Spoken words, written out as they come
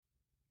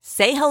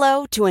Say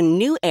hello to a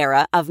new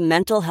era of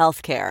mental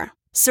health care.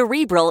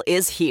 Cerebral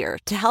is here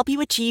to help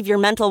you achieve your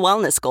mental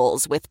wellness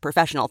goals with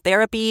professional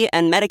therapy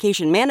and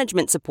medication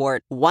management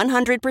support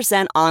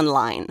 100%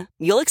 online.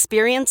 You'll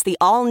experience the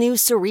all-new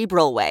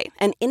Cerebral Way,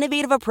 an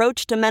innovative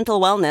approach to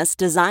mental wellness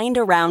designed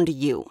around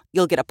you.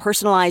 You'll get a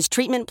personalized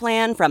treatment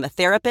plan from a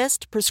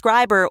therapist,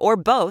 prescriber, or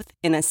both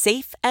in a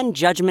safe and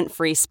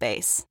judgment-free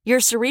space. Your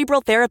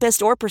Cerebral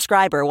therapist or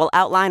prescriber will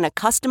outline a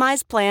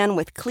customized plan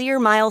with clear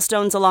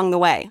milestones along the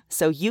way,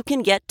 so you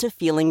can get to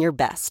feeling your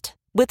best.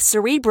 With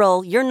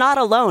Cerebral, you're not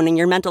alone in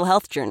your mental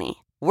health journey.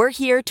 We're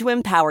here to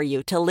empower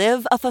you to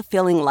live a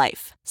fulfilling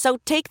life. So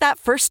take that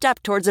first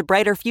step towards a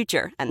brighter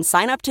future and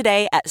sign up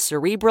today at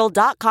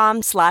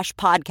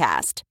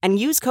Cerebral.com/podcast and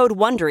use code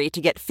WONDERY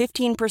to get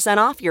 15%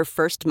 off your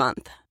first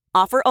month.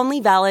 Offer only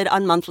valid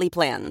on monthly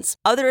plans.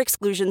 Other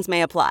exclusions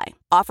may apply.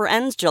 Offer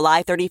ends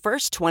July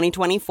 31st,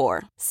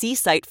 2024. See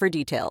site for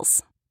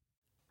details.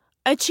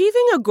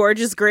 Achieving a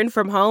gorgeous grin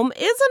from home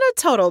isn't a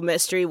total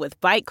mystery with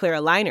Bite Clear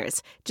aligners.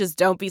 Just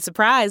don't be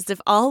surprised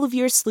if all of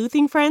your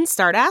sleuthing friends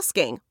start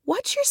asking,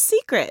 "What's your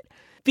secret?"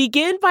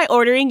 Begin by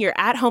ordering your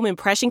at-home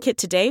impression kit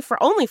today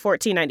for only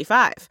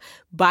 $14.95.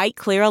 Bite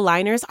Clear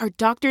aligners are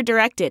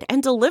doctor-directed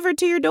and delivered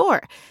to your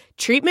door.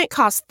 Treatment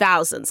costs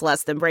thousands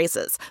less than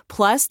braces.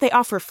 Plus, they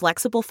offer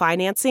flexible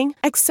financing,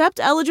 accept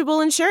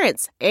eligible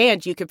insurance,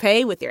 and you can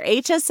pay with your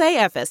HSA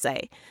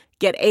FSA.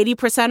 Get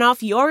 80%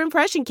 off your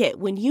impression kit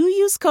when you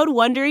use code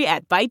WONDERY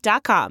at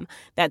Byte.com.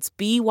 That's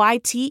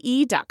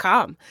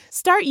BYTE.com.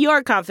 Start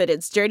your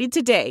confidence journey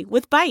today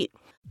with Byte.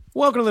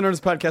 Welcome to the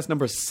Nerdist Podcast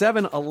number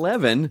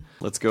 711.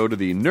 Let's go to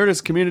the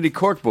Nerdist Community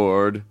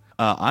Corkboard.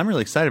 I'm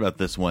really excited about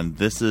this one.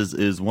 This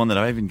is one that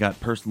I even got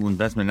personal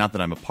investment. Not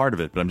that I'm a part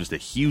of it, but I'm just a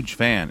huge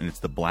fan. And it's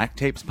the Black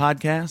Tapes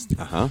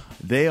podcast.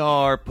 They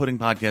are putting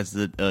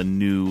podcasts at a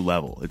new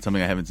level. It's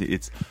something I haven't seen.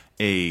 It's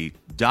a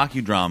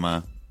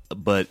docudrama,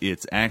 but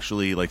it's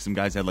actually like some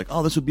guys had like,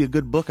 oh, this would be a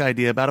good book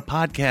idea about a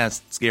podcast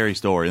scary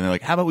story. And they're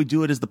like, how about we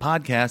do it as the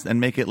podcast and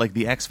make it like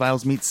the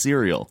X-Files meets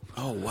Serial?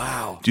 Oh,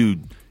 wow.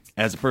 Dude,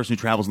 as a person who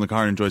travels in the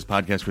car and enjoys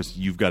podcasts, Chris,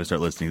 you've got to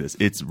start listening to this.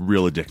 It's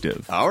real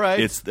addictive. All right.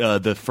 It's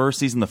the first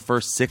season, the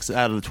first 6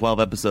 out of the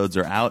 12 episodes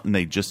are out, and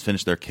they just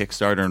finished their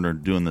Kickstarter and are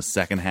doing the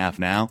second half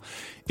now.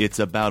 It's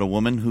about a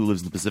woman who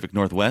lives in the Pacific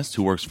Northwest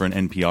who works for an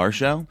NPR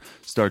show,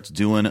 starts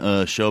doing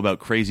a show about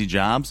crazy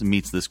jobs,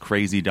 meets this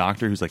crazy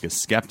doctor who's like a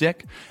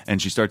skeptic,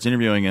 and she starts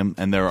interviewing him,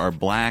 and there are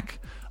black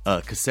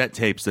cassette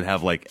tapes that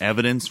have like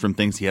evidence from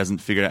things he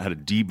hasn't figured out how to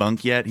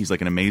debunk yet. He's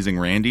like an Amazing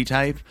Randy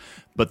type.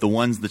 But the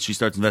ones that she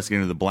starts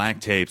investigating, the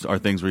black tapes, are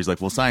things where he's like,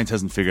 well, science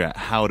hasn't figured out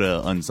how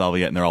to unsolve it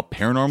yet, and they're all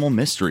paranormal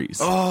mysteries.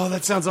 Oh,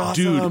 that sounds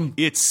awesome. Dude,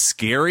 it's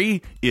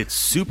scary. It's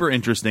super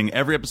interesting.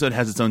 Every episode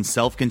has its own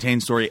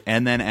self-contained story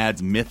and then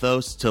adds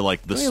mythos to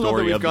like the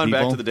story we've of the gone people.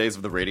 back to the days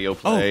of the radio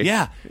play. Oh,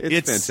 yeah.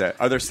 It's fantastic.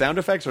 Are there sound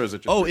effects, or is it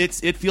just... Oh,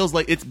 it feels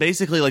like it's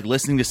basically like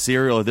listening to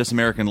Serial or This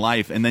American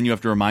Life, and then you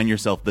have to remind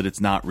yourself that it's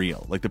not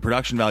real. Like, the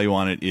production value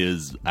on it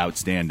is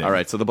outstanding. All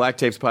right, so the Black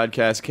Tapes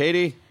podcast.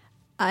 Katie?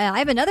 I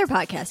have another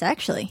podcast,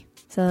 actually.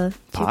 So,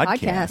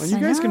 Podcast? Well, you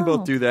guys can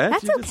both do that.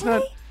 That's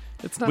okay.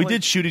 It's not We like...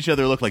 did shoot each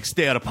other look like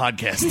stay out of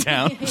podcast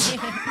town.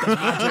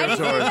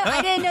 I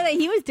didn't know that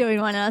he was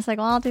doing one, and I was like,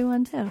 well, I'll do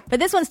one too.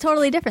 But this one's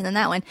totally different than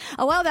that one.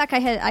 A while back, I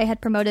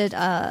had promoted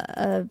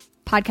a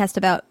podcast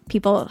about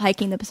people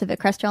hiking the Pacific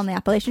Crest Trail and the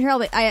Appalachian Trail,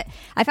 but I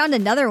found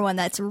another one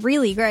that's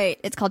really great.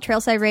 It's called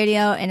Trailside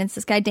Radio, and it's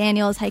this guy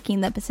Daniel is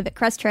hiking the Pacific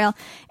Crest Trail,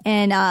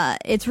 and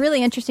it's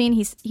really interesting.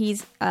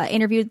 He's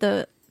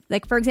interviewed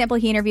for example,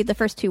 he interviewed the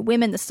first 2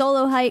 women to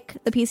solo hike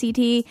the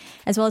PCT,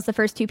 as well as the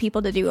first 2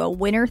 people to do a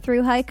winter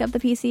through hike of the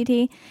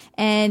PCT.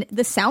 And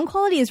the sound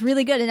quality is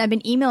really good. And I've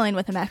been emailing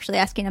with him, actually,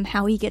 asking him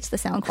how he gets the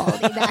sound quality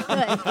that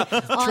good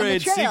on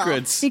Trade the trail.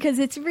 secrets. Because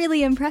it's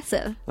really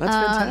impressive. That's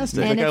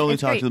fantastic. I think I only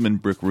talked to them in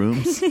brick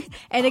rooms.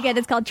 And again,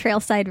 it's called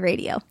Trailside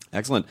Radio.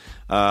 Excellent.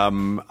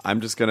 I'm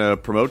just going to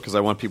promote because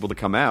I want people to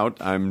come out.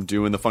 I'm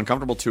doing the Fun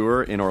Comfortable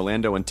Tour in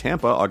Orlando and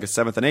Tampa, August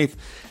 7th and 8th.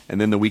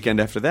 And then the weekend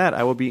after that,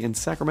 I will be in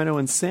Sacramento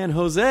and San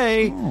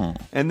Jose.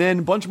 And then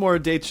a bunch more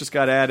dates just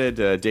got added.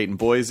 Dayton,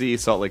 Boise,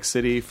 Salt Lake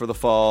City for the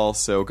fall.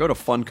 So go to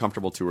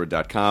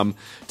funcomfortabletour.com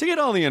to get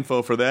all the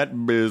info for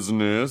that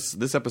business.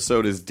 This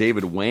episode is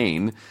David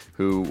Wain,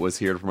 who was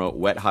here to promote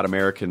Wet Hot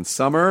American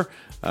Summer,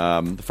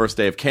 the first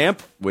day of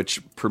camp,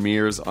 which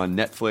premieres on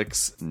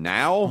Netflix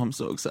now. Oh, I'm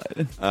so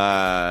excited.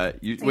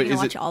 You gonna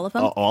watch all of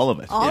them? All of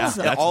it. All yeah. of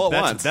them. All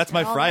at once. That's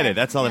my Friday.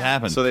 That's all that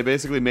happened. So they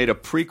basically made a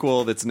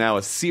prequel that's now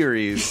a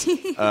series,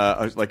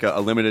 like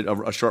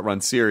a short run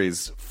series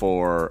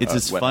for. It's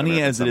as Wet funny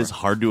American as Summer. it is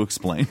hard to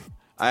explain.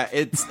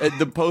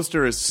 The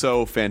poster is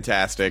so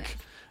fantastic,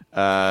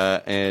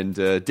 and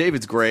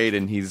David's great,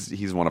 and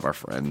he's one of our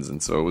friends,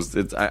 and so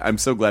I'm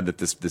so glad that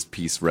this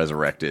piece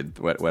resurrected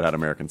Wet Hot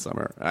American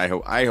Summer. I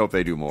hope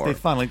they do more. They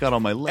finally got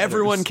all my letters.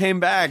 Everyone came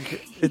back.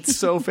 It's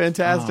so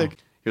fantastic.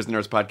 Here's the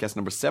Nerdist Podcast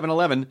number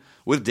 711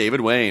 with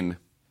David Wain.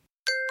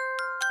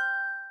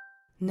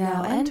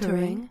 Now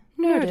entering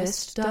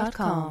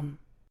Nerdist.com.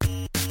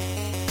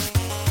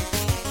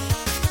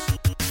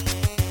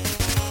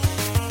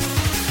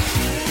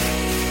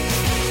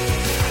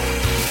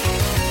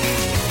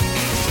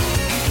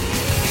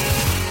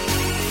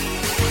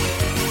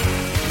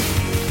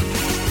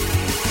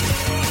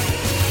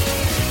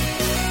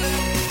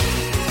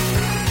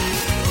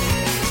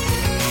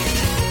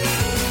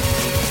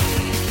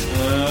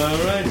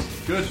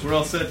 Good. We're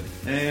all set.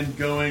 And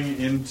going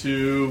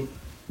into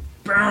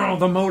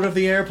the mode of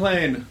the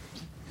airplane. Do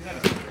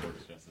not disturb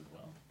works just as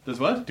well. Does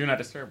what? Do not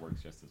disturb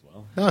works just as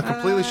well. No,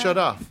 completely shut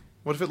off.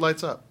 What if it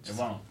lights up? It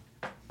won't.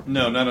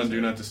 No, not on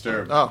Do Not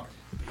Disturb. Oh.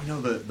 You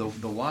know,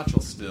 the watch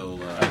will still...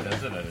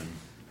 That's it. I didn't.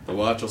 the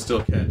watch will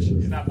still catch.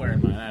 He's not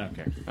wearing mine. I don't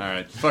care. All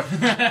right. Fuck.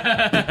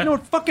 You know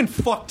what? Fucking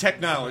fuck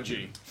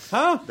technology.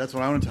 Huh? That's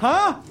what I want to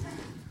talk about.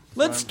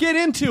 Let's get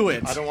into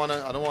it. I don't want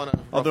to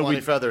ruffle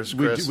any feathers,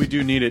 Chris. We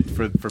do need it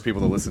for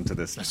people to listen to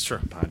this That's true.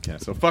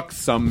 podcast. So fuck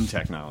some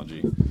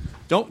technology.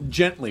 Don't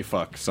gently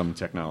fuck some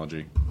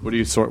technology. What are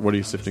you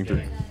sifting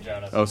through?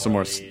 Oh, some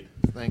more.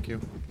 Thank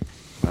you.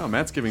 Wow,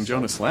 Matt's giving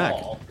Jonah slack.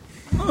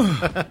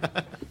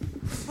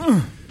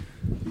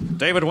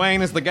 David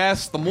Wain is the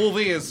guest. The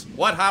movie is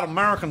Wet Hot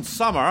American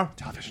Summer.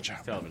 Television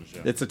show.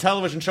 It's a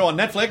television show on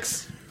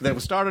Netflix that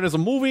was started as a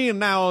movie and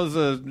now is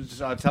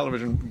a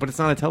television, but it's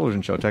not a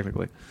television show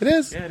technically. It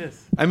is. Yeah, it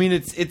is. I mean,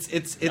 it's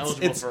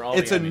for all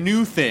a the Emmys.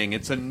 new thing.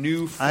 It's a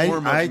new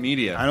form of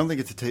media. I don't think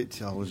it's a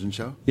television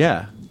show.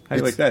 Yeah. How do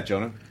you like that,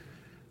 Jonah?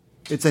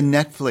 It's a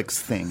Netflix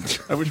thing.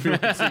 I wish people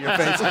could see your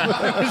face.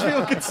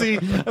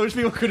 I wish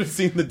people could have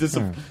seen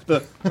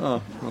the.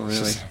 Oh,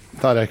 really?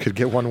 Thought I could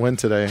get one win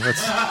today.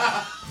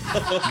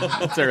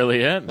 That's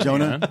early yet.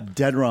 Jonah,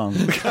 dead wrong.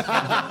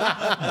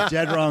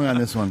 Dead wrong on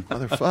this one.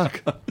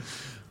 Motherfuck.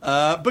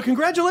 But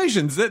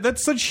congratulations!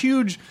 That's such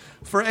huge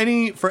for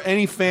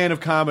any fan of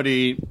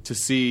comedy to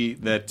see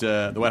that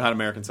the Wet Hot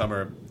American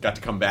Summer got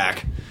to come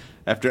back.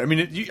 After, I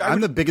mean, I'm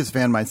the biggest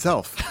fan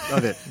myself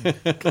of it.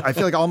 I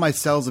feel like all my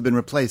cells have been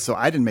replaced, so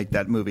I didn't make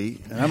that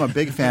movie, and I'm a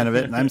big fan of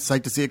it, and I'm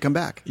psyched to see it come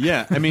back.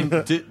 Yeah, I mean,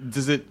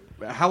 does it?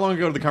 How long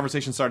ago did the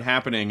conversation start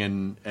happening,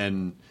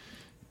 and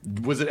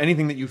was it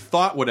anything that you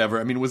thought would ever?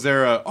 I mean, was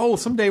there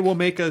someday we'll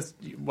make a?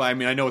 Well, I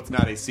mean, I know it's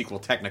not a sequel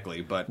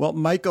technically, but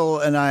Michael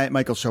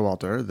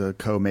Showalter, the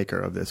co-maker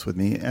of this with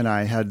me, and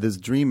I had this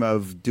dream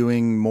of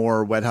doing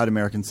more Wet Hot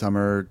American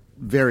Summer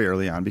very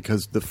early on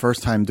because the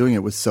first time doing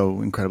it was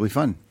so incredibly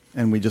fun.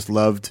 And we just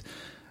loved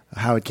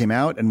how it came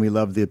out, and we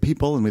loved the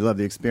people, and we loved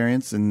the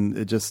experience, and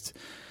it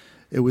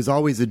was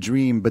always a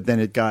dream, but then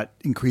it got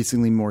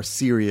increasingly more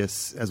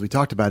serious as we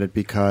talked about it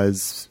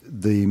because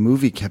the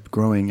movie kept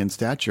growing in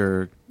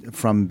stature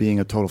from being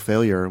a total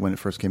failure when it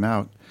first came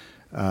out,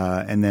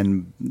 and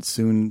then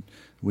soon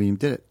we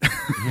did it.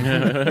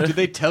 Did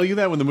they tell you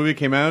that when the movie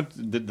came out?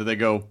 Did they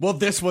go, well,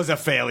 this was a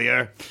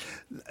failure?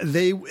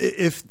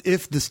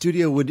 If the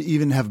studio would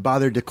even have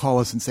bothered to call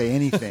us and say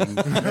anything,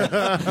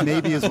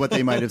 maybe is what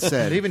they might have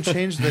said. They even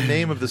changed the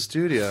name of the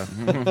studio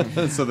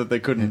so that they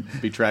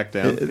couldn't be tracked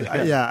down.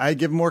 Yeah, I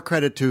give more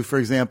credit to, for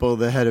example,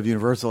 the head of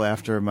Universal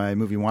after my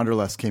movie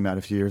Wanderlust came out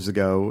a few years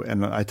ago,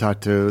 and I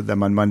talked to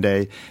them on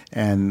Monday,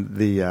 and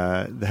the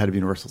head of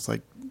Universal's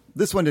like,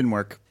 this one didn't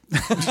work.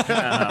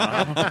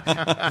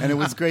 And it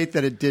was great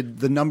that it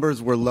did. The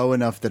numbers were low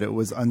enough that it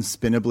was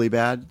unspinnably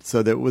bad.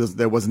 So there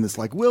wasn't this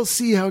like, we'll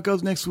see how it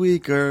goes next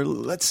week, or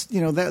let's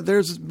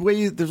there's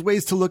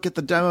ways to look at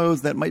the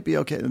demos that might be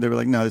okay. And they were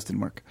like, no, this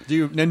didn't work. Do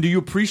you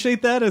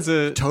appreciate that as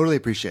a? Totally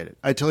appreciate it.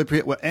 I totally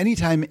appreciate. Well,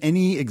 anytime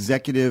any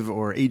executive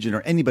or agent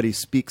or anybody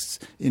speaks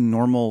in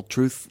normal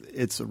truth,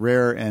 it's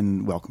rare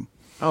and welcome.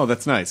 Oh,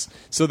 that's nice.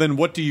 So then,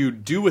 what do you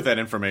do with that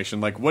information?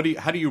 Like,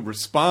 how do you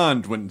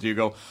respond when do you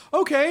go,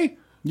 okay?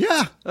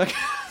 Yeah.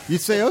 You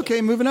say, okay,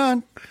 moving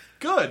on.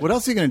 Good. What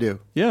else are you going to do?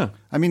 Yeah.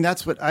 I mean,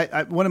 that's what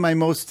one of my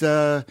most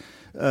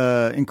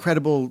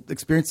incredible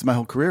experiences of my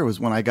whole career was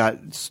when I got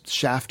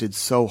shafted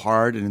so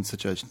hard and in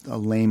such a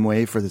lame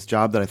way for this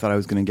job that I thought I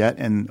was going to get.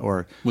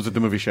 Was it the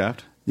movie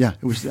Shaft? Yeah.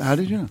 It was. How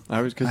did you know?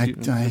 I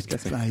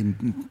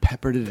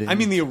peppered it in. I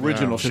mean, the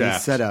original Shaft.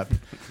 The setup.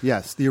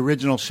 Yes, the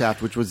original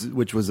Shaft, which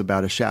was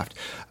about a shaft.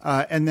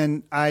 And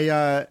then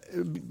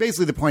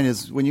basically the point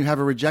is when you have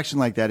a rejection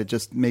like that, it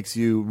just makes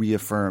you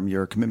reaffirm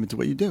your commitment to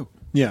what you do.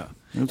 Yeah.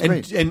 It was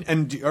great.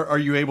 And are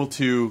you able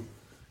to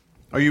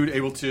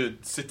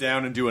sit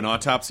down and do an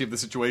autopsy of the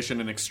situation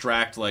and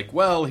extract like,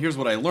 well, here's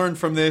what I learned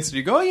from this? And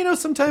you go,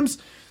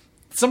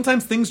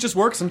 sometimes things just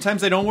work,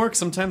 sometimes they don't work,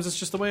 sometimes it's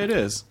just the way it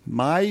is.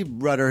 My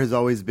rudder has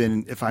always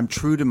been if I'm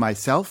true to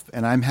myself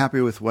and I'm happy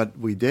with what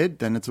we did,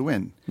 then it's a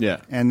win. Yeah.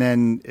 And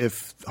then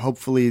if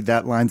hopefully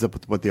that lines up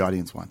with what the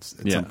audience wants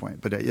at some point.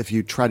 But if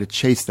you try to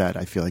chase that,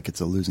 I feel like it's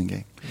a losing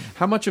game.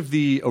 How much of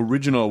the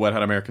original Wet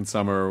Hot American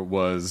Summer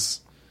was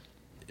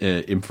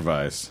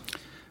improvised?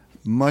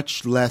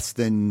 Much less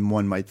than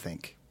one might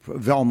think.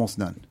 Almost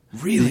none.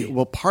 Really?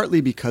 Well,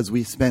 partly because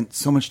we spent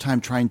so much time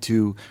trying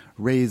to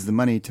raise the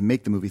money to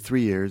make the movie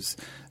 3 years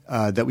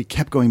that we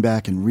kept going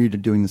back and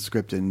redoing the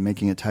script and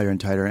making it tighter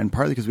and tighter, and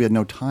partly because we had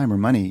no time or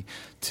money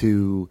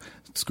to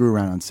screw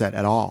around on set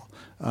at all.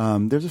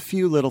 There's a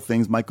few little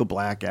things. Michael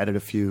Black added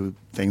a few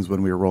things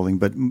when we were rolling,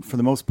 but for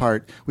the most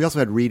part, we also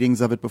had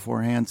readings of it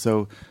beforehand,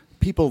 so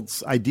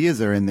people's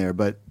ideas are in there,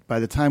 but by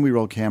the time we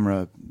roll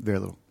camera, very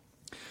little.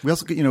 We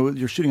also,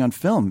 you're shooting on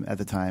film at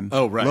the time.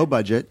 Oh, right. Low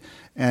budget.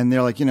 And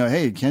they're like, hey,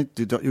 you're going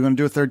to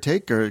do a third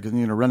take or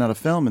run out of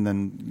film and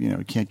then,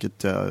 you can't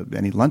get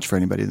any lunch for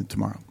anybody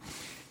tomorrow.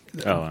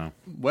 Oh, wow.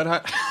 What?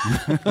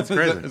 That's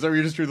crazy. Is that where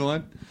you just drew the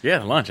line?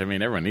 Yeah, lunch. I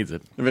mean, everyone needs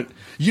it. But,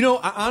 you know,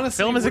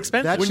 honestly, Film is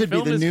expensive. That should be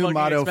Film the is new fucking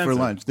motto for expensive.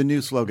 lunch. The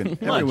new slogan.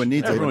 Everyone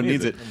needs it. Everyone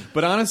needs it.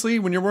 But honestly,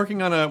 when you're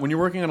working on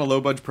a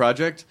low budget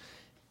project,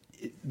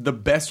 the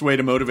best way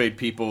to motivate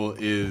people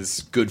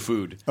is good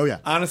food. Oh, yeah.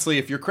 Honestly,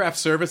 if you're craft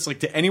service, like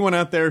to anyone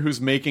out there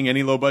who's making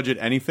any low budget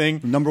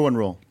anything, Number one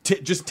rule.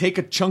 just take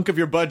a chunk of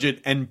your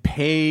budget and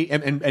pay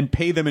and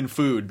pay them in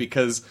food,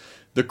 because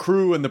the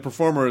crew and the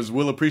performers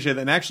will appreciate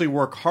that and actually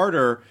work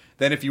harder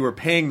than if you were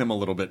paying them a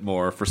little bit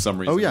more for some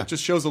reason. Oh, yeah. It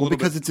just shows a little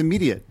because bit. it's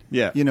immediate.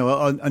 Yeah. You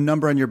know, a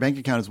number on your bank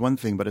account is one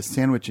thing, but a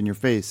sandwich in your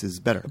face is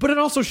better. But it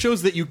also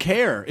shows that you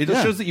care. It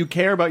Yeah. shows that you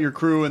care about your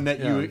crew and that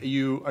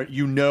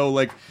you know,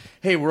 like,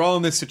 hey, we're all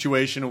in this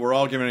situation and we're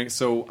all giving it.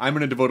 So I'm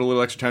going to devote a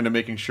little extra time to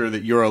making sure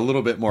that you're a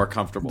little bit more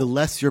comfortable. The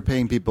less you're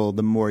paying people,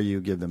 the more you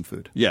give them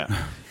food.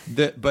 Yeah.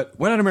 But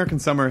Wet Hot American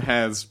Summer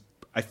has,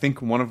 I think,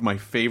 one of my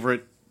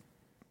favorite.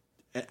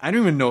 I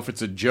don't even know if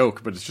it's a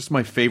joke, but it's just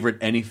my favorite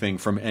anything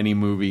from any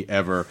movie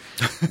ever,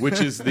 which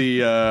is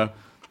the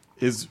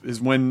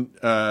is when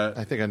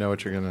I think I know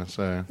what you're gonna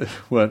say.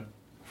 what.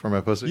 For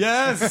my pussy.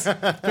 Yes,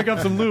 pick up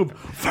some lube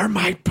for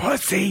my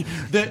pussy.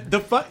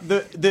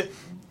 The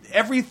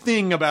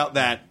everything about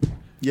that,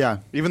 Yeah.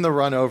 Even the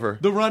run over.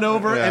 the run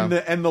over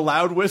Yeah. and the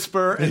loud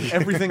whisper and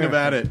everything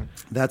about it.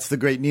 That's the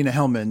great Nina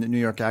Hellman, a New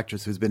York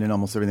actress who's been in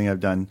almost everything I've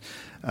done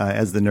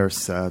as the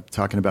nurse,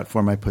 talking about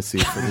For My Pussy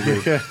for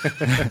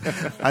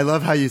the week. I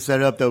love how you set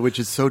it up, though, which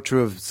is so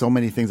true of so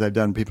many things I've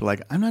done. People are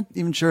like, I'm not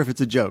even sure if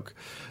it's a joke.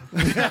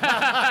 Well, because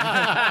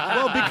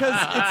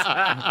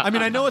I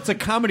mean, I know it's a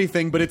comedy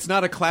thing, but it's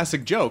not a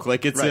classic joke.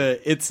 Like it's Right.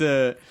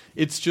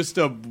 it's just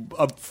a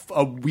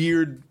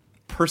weird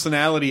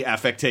personality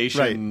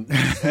affectation,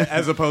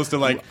 as opposed to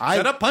like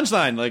set up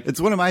punchline. Like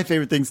It's one of my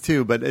favorite things,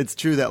 too, but it's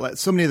true that like,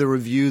 so many of the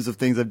reviews of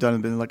things I've done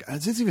have been like,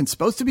 is this even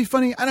supposed to be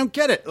funny? I don't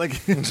get it.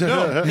 Like,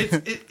 no,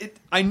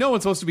 I know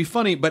it's supposed to be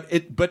funny, but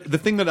the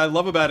thing that I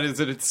love about it is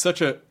that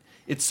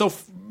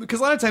because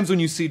a lot of times when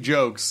you see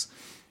jokes,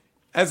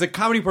 as a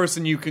comedy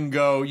person, you can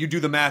go, you do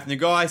the math and you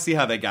go, oh, I see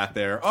how they got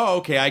there. Oh,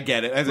 okay, I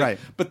get it. Right.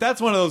 But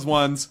that's one of those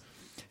ones.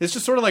 It's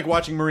just sort of like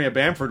watching Maria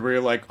Bamford, where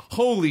you're like,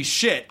 holy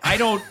shit, I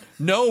don't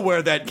know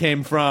where that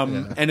came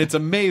from, and it's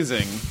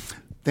amazing.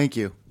 thank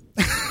you.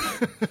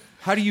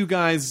 How do you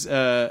guys?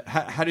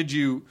 How did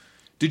you?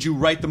 Did you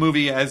write the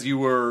movie as you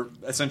were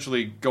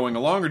essentially going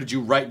along, or did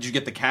you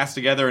get the cast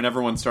together and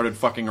everyone started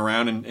fucking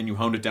around and you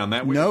honed it down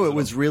that way? No, it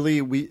was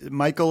really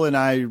Michael and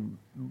I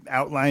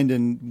outlined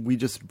and we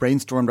just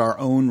brainstormed our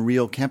own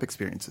real camp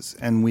experiences,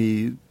 and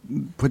we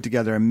put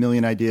together a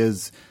million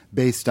ideas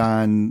based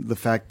on the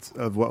fact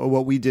of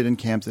what we did in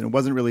camps, and it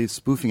wasn't really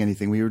spoofing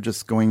anything. We were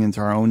just going into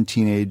our own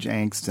teenage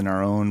angst and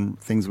our own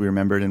things we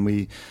remembered, and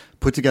we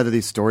put together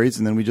these stories,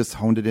 and then we just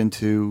honed it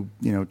into,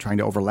 you know, trying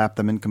to overlap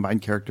them and combine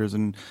characters.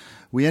 And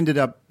we ended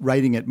up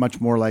writing it much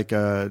more like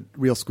a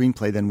real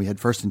screenplay than we had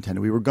first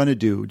intended. We were going to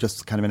do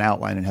just kind of an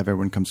outline and have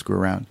everyone come screw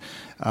around.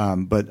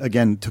 But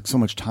again, it took so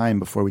much time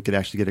before we could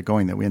actually get it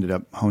going that we ended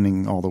up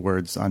honing all the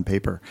words on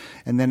paper.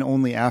 And then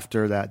only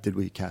after that did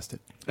we cast it.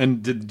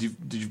 And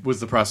was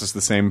the process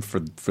the same for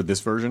this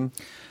version?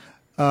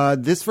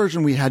 This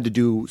version we had to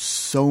do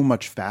so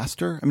much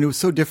faster. I mean, it was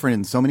so different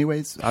in so many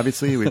ways.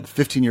 Obviously, we had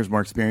 15 years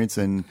more experience,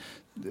 and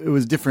it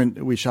was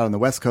different. We shot on the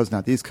West Coast,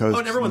 not the East Coast. Oh,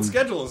 and everyone's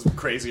schedule is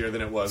crazier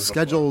than it was.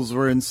 Schedules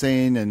were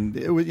insane, and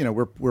it was, you know,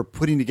 we're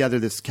putting together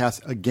this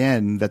cast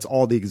again that's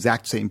all the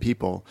exact same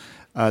people.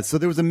 So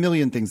there was a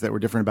million things that were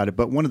different about it.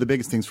 But one of the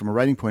biggest things from a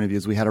writing point of view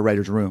is we had a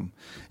writer's room.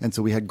 And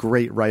so we had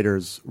great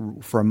writers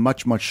for a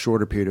much, much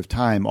shorter period of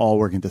time, all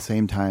working at the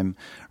same time,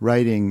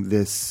 writing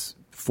this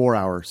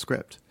 4-hour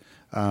script.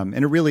 And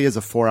it really is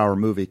a 4-hour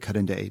movie cut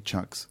into 8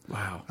 chunks.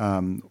 Wow.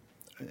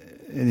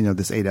 And, you know,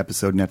 this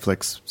 8-episode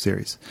Netflix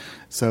series.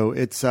 So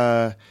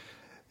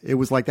it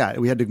was like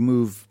that. We had to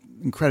move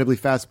incredibly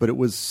fast, but it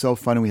was so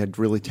fun, and we had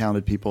really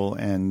talented people.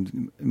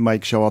 And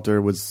Mike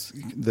Showalter was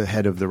the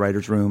head of the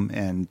writer's room,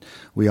 and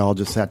we all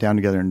just sat down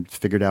together and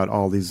figured out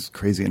all these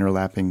crazy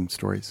interlapping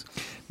stories.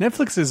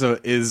 Netflix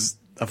is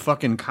a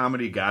fucking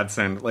comedy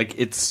godsend. Like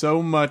it's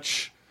so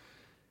much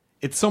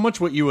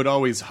what you would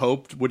always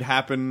hoped would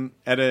happen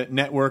at a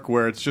network,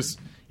 where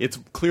it's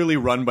clearly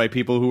run by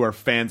people who are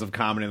fans of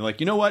comedy. And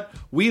like, you know what?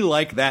 We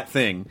like that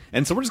thing.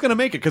 And so we're just going to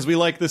make it because we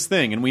like this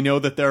thing. And we know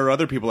that there are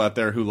other people out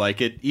there who like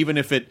it, even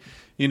if it,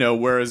 you know,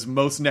 whereas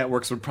most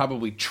networks would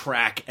probably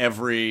track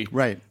every,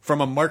 right,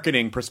 from a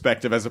marketing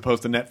perspective, as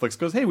opposed to Netflix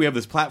goes, hey, we have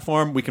this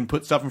platform, we can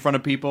put stuff in front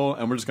of people,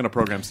 and we're just going to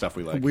program stuff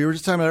we like. We were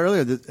just talking about it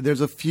earlier.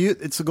 There's a few,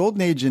 it's a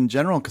golden age in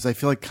general, because I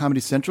feel like Comedy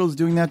Central is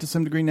doing that to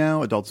some degree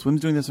now. Adult Swim's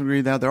doing this to some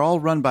degree now. They're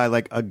all run by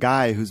like a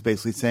guy who's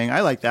basically saying,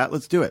 I like that,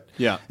 let's do it.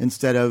 Yeah.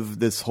 Instead of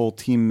this whole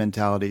team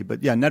mentality.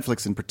 But yeah,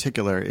 Netflix in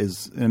particular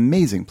is an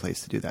amazing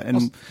place to do that.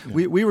 And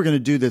we were going to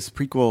do this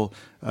prequel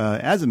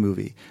as a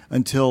movie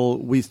until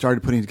we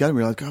started putting it together.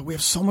 We were like, God, we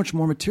have so much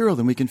more material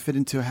than we can fit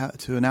into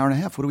to an hour and a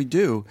half. What do we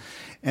do?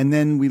 And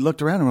then we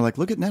looked around and we're like,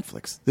 look at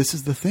Netflix. This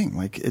is the thing.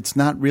 Like, it's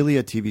not really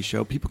a TV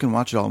show. People can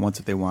watch it all at once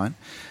if they want.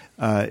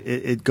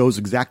 It goes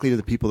exactly to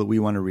the people that we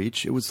want to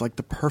reach. It was like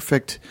the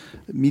perfect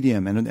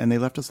medium, and they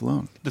left us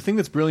alone. The thing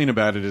that's brilliant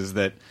about it is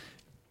that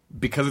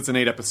because it's an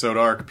 8-episode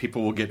arc,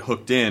 people will get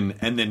hooked in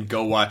and then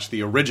go watch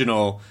the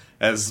original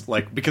as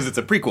because it's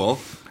a prequel.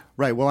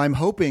 Right. Well, I'm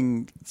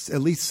hoping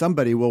at least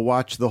somebody will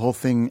watch the whole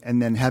thing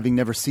and then having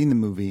never seen the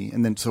movie,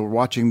 and then so we're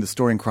watching the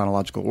story in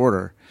chronological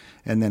order,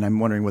 and then I'm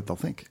wondering what they'll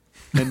think.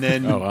 And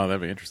then, oh wow,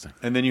 that'd be interesting.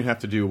 And then you have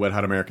to do Wet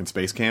Hot American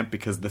Space Camp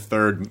because the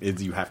third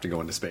is you have to go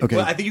into space. Okay.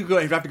 Well, I think you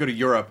have to go to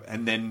Europe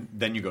and then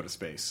you go to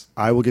space.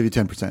 I will give you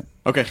 10%.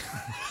 Okay,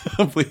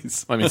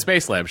 please. Well, I mean,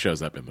 Space Lab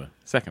shows up in the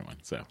second one,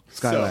 so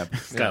Skylab.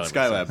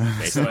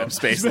 Skylab.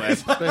 Space Lab.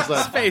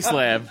 Space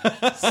Lab.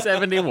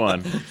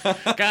 71.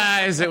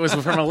 Guys, it was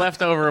from a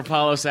leftover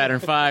Apollo Saturn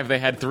V. They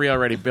had 3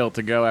 already built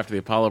to go after the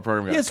Apollo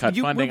program got cut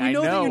funding. We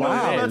know that you know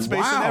more about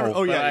space than ever.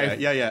 Oh But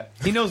yeah.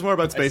 He knows more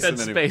about space I said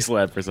than anyone. Space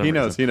Lab for some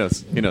reason.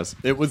 He knows.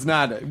 It was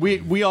not.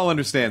 We all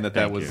understand that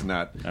Thank was you.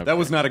 not. Okay. That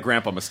was not a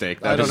grandpa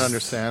mistake. I don't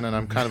understand, and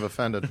I'm kind of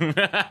offended.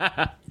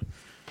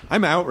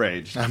 I'm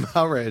outraged. I'm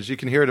outraged. You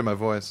can hear it in my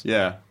voice.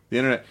 Yeah, the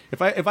internet.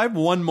 If I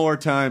one more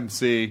time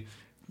see,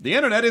 the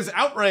internet is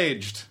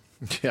outraged.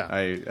 Yeah.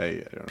 I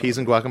don't know. Peas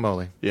and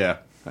guacamole. Yeah,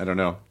 I don't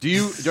know.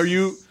 Are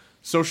you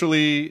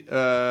socially?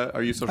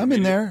 Are you social? I'm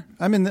in media? there.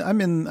 I'm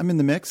in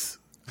the mix.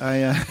 Do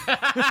you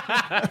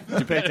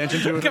pay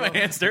attention to it? Get my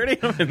hands dirty.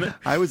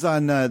 I was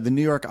on the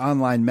New York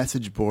online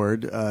message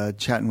board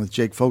chatting with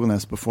Jake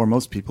Fogelnest before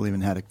most people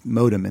even had a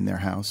modem in their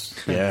house.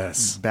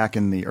 Yes. Back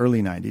in the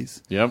early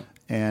 90s. Yep.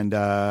 And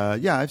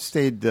I've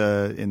stayed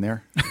in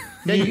there.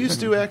 Yeah, you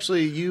used to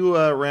actually. You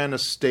ran a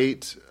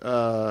state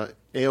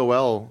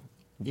AOL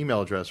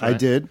email address, right? I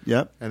did,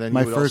 yep. And then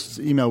my you would first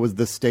email was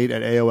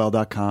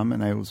thestate@aol.com,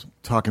 and I was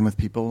talking with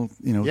people,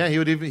 Yeah, he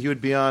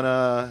would be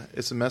on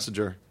It's a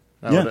Messenger.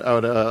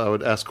 I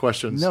would ask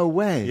questions. No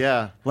way.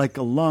 Yeah. Like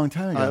a long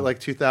time ago. Like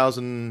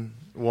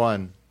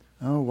 2001.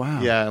 Oh,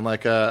 wow. Yeah, and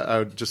I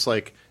would just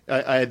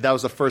that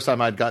was the first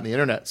time I'd gotten the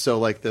internet.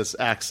 So this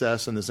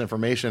access and this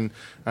information,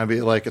 I'd be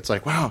it's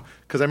wow.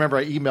 Because I remember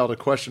I emailed a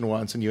question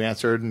once and you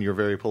answered and you're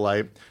very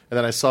polite. And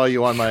then I saw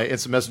you on my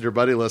Instant Messenger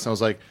buddy list and I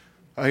was like,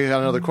 I got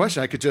another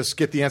question. I could just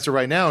get the answer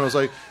right now. And I was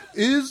like,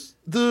 is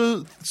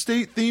the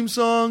state theme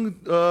song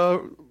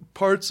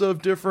parts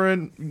of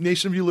different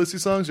Nation of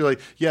Ulysses songs? You're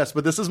like, yes,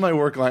 but this is my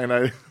work line.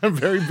 I'm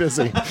very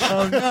busy.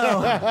 Oh,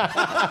 no.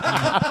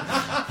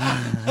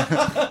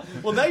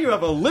 Well, now you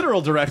have a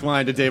literal direct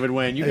line to David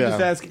Wain. You can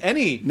just ask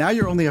any. Now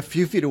you're only a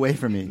few feet away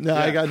from me. No,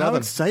 I got How nothing.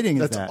 exciting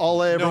is That's that?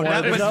 all I ever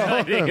wanted to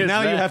know.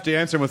 Now you have to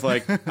answer him with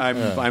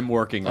I'm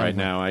working right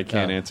now. I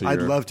can't answer.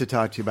 I'd love to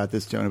talk to you about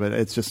this, Jonah, but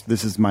it's just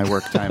this is my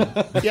work time.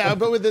 Yeah,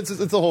 but it's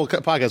the whole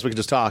podcast. We could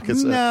just talk.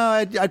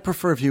 No, I'd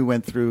prefer if you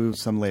went through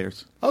some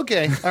layers.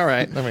 Okay. All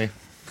right. Let me.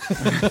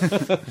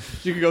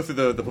 You could go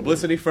through the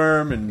publicity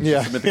firm and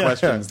submit the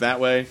questions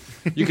that way.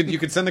 You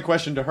could send the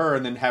question to her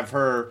and then have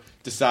her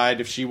decide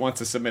if she wants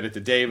to submit it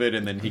to David,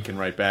 and then he can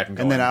write back and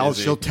go. And then I'm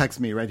busy. she'll text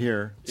me right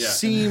here. Yeah.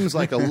 Seems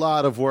like a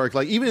lot of work.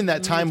 Even in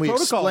that time we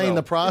protocol, explained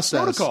though. the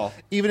process. It's protocol.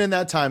 Even in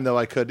that time, though,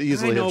 I could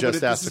easily have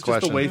just asked the Just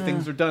question. the way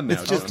things are done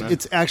now.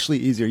 It's actually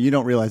easier. You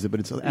don't realize it, but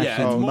it's actually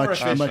it's more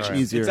efficient. much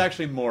easier. It's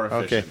actually more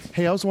efficient. Okay.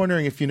 Hey, I was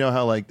wondering if you know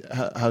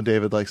how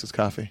David likes his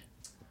coffee.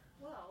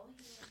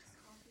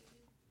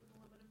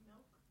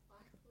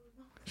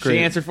 She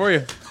answered for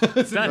you.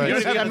 It's done. You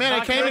don't even Man,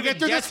 I can't even get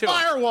through this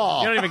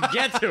firewall. You don't even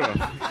get to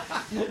him.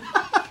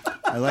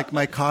 I like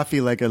my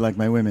coffee like I like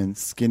my women: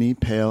 skinny,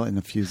 pale, and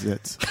a few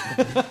zits.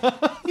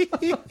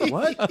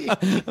 What?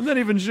 I'm not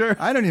even sure.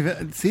 I don't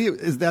even see.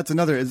 Is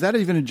that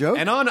even a joke?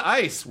 And on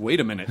ice.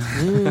 Wait a minute.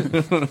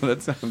 That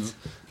sounds.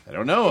 I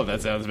don't know if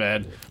that sounds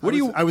bad.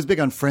 I was big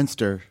on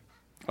Friendster.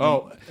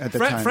 Oh, at the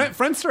time.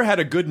 Friendster had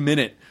a good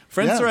minute.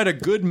 Friendster had a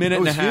good minute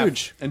and a half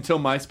huge. Until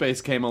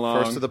MySpace came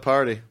along. First to the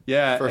party.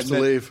 Yeah. First and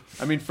to then- leave.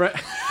 I mean,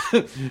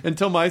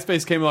 until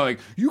MySpace came along,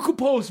 you could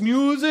post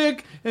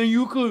music and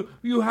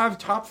you have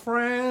top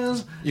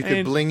friends. You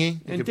could blingy.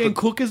 And then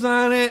cookies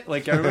on it. I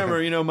remember,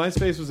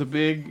 MySpace was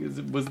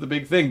the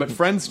big thing. But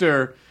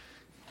Friendster,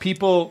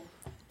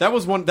 that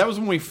was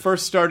when we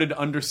first started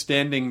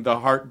understanding the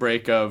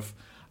heartbreak of,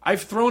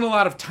 I've thrown a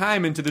lot of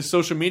time into this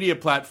social media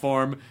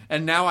platform,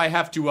 and now I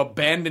have to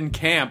abandon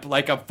camp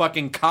like a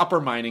fucking copper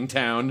mining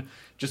town,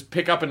 just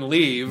pick up and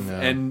leave,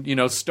 and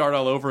start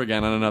all over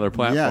again on another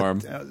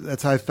platform. Yeah,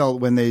 that's how I felt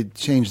when they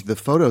changed the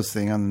photos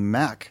thing on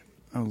Mac.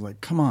 I was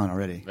like, come on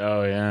already.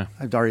 Oh, yeah.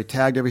 I've already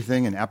tagged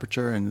everything in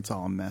Aperture, and it's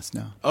all a mess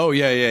now. Oh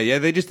yeah.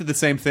 They just did the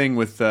same thing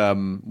with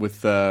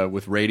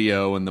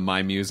radio and the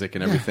My Music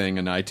and everything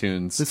and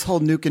iTunes. This whole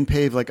nuke and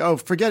pave,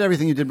 forget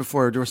everything you did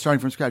before. We're starting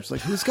from scratch.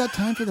 Like, who's got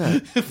time for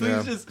that?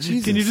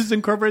 Can you just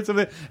incorporate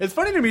something? It's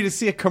funny to me to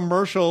see a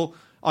commercial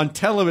on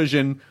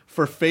television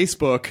for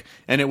Facebook,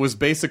 and it was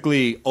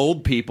basically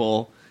old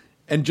people,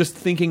 and just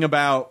thinking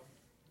about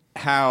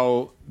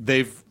how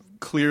they've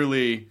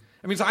clearly.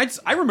 I mean, so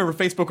I remember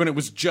Facebook when it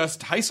was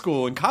just high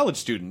school and college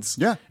students.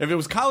 Yeah. If it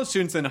was college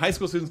students, then high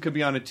school students could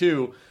be on it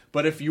too.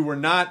 But if you were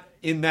not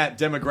in that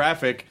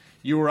demographic,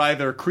 you were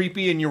either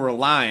creepy and you were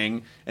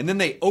lying, and then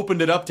they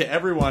opened it up to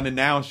everyone, and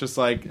now it's just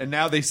like, and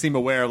now they seem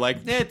aware, like,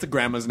 it's a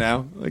grandma's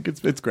now. Like, it's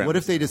grandma's. What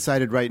if they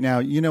decided right now,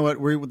 you know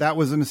what, that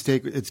was a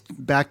mistake. It's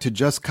back to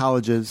just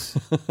colleges.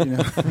 You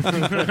know?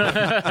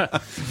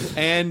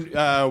 And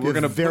we're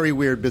going to very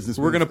weird business.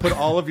 We're going to put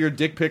all of your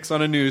dick pics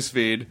on a news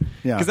feed.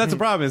 Yeah. Because that's the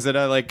problem, is that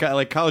like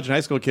college and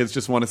high school kids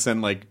just want to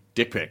send like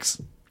dick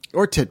pics.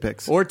 Or tit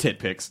pics. Or tit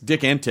pics.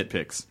 Dick and tit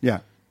pics.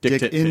 Yeah. Dick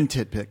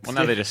tit pics. Well,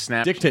 now they just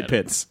Snapchat Dick tit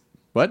pits.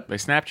 What? They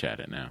Snapchat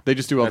it now. They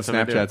just do all the That's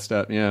what they Snapchat do.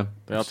 stuff. Yeah.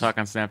 They all talk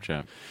on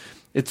Snapchat.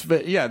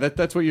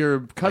 That's what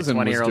your cousin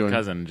My was 20-year-old doing.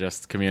 cousin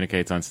just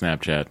communicates on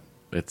Snapchat.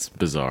 It's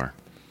bizarre.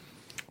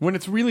 When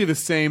it's really the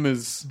same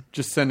as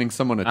just sending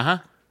someone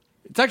a...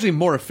 It's actually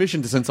more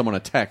efficient to send someone a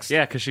text.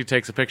 Yeah, because she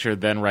takes a picture,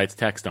 then writes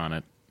text on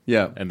it.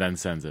 Yeah. And then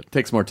sends it.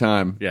 Takes more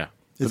time. Yeah.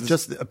 It's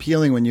just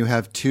appealing when you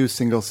have two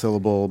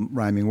single-syllable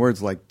rhyming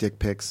words like dick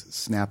pics,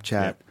 Snapchat.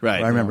 Yep.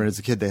 Right. I remember as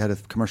a kid they had a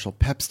commercial,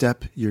 Pep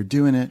Step, you're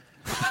doing it.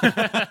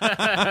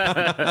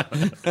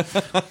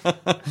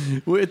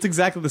 Well, it's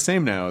exactly the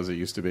same now as it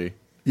used to be.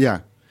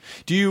 Yeah.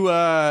 Do you?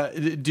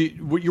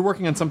 You're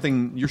working on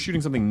something. You're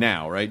shooting something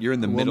now, right? You're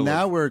in the middle. Well,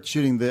 now we're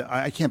shooting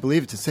I can't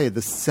believe it to say, the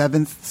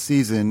 7th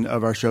season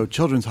of our show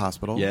Children's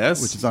Hospital.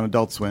 Yes. Which is on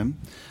Adult Swim.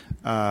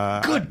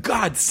 Good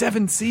God,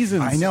 7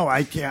 seasons! I know.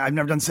 I've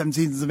never done 7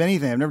 seasons of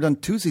anything. I've never done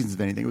 2 seasons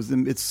of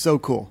anything. It's so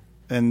cool,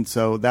 and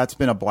so that's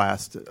been a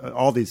blast.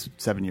 All these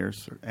 7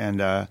 years,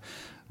 and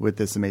with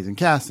this amazing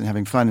cast and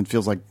having fun, it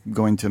feels like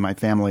going to my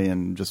family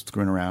and just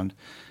screwing around.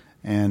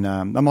 And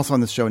I'm also on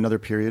this show, Another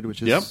Period,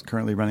 which is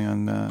currently running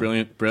on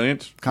Brilliant,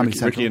 Comedy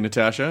Central. Ricky and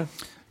Natasha.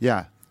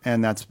 Yeah,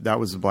 and that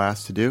was a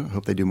blast to do.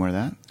 Hope they do more of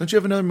that. Don't you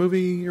have another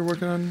movie you're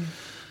working on?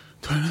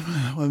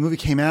 Well, the movie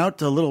came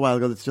out a little while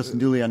ago that's just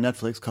newly on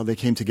Netflix called They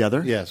Came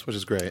Together. Yes, which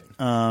is great.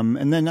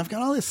 And then I've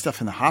got all this stuff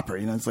in the hopper.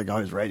 You know, it's like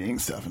always writing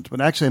stuff. But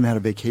actually, I haven't had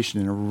a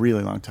vacation in a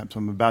really long time. So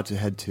I'm about to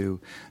head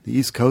to the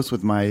East Coast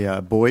with my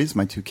boys,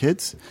 my 2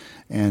 kids,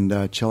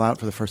 and chill out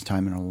for the first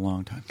time in a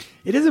long time.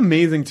 It is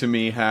amazing to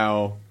me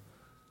how,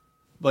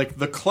 like,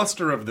 the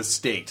cluster of the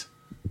state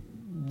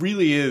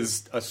really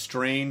is a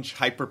strange,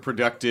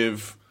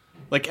 hyper-productive...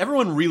 Like,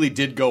 everyone really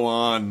did go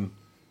on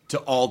to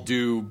all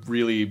do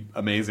really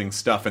amazing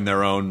stuff in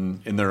their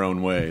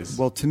own ways.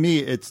 Well, to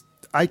me,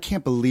 I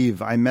can't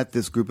believe I met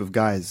this group of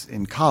guys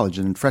in college,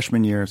 in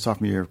freshman year,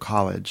 sophomore year of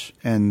college,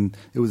 and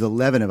it was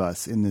 11 of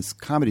us in this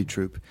comedy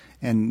troupe.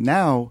 And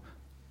now,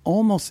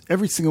 almost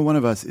every single one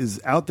of us is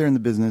out there in the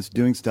business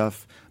doing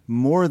stuff.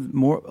 More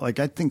like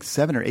I think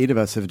 7 or 8 of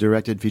us have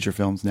directed feature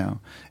films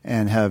now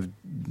and have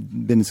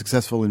been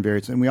successful in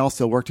various. And we all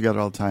still work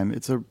together all the time.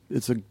 It's a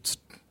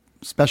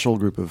special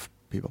group of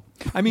people.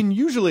 I mean,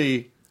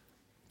 usually,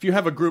 if you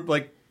have a group,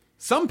 like,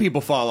 some people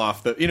fall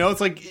off the,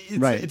 it's like,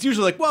 it's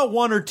usually like, well,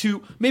 1 or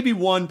 2, maybe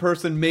 1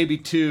 person, maybe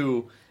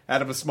 2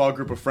 out of a small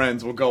group of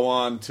friends will go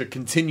on to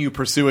continue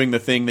pursuing the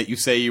thing that you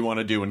say you want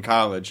to do in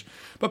college.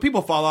 But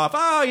people fall off,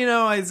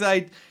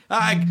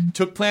 I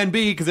took plan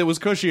B because it was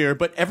cushier,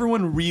 but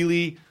everyone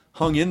really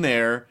hung in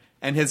there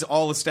and has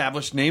all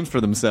established names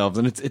for themselves,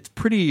 and it's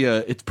pretty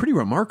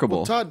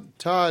remarkable. Well,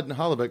 Todd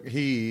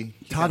Hollebeck,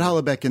 Todd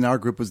Hollebeck in our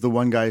group was the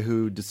one guy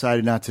who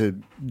decided not to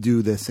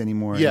do this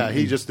anymore. Yeah, and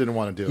he just didn't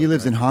want to do it. He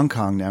lives in Hong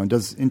Kong now and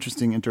does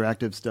interesting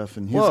interactive stuff,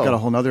 and he's got a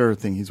whole other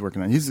thing he's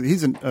working on.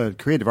 He's a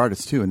creative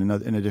artist too, in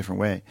a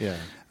different way. Yeah.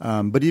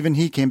 But even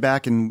he came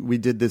back, and we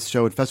did this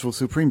show at Festival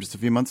Supreme just a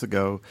few months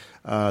ago.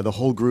 The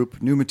whole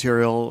group, new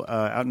material,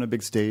 out on a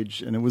big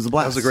stage, and it was a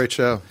blast. That was a great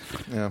show.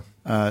 Yeah.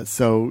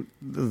 So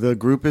the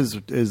group is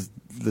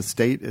the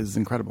state is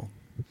incredible.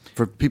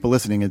 For people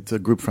listening, it's a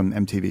group from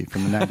MTV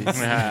from the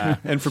 90s.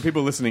 And for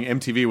people listening,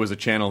 MTV was a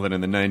channel that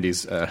in the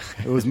 90s...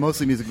 it was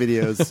mostly music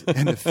videos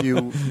and a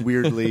few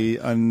weirdly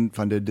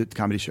unfunded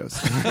comedy shows.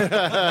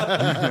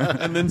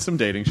 And then some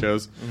dating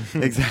shows.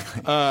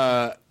 Exactly.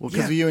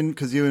 Because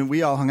you and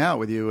we all hung out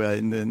with you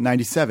in the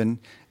 97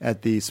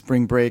 at the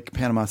Spring Break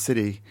Panama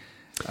City.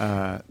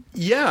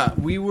 Yeah,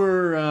 we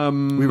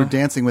were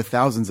dancing with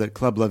thousands at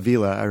Club La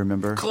Vila, I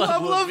remember.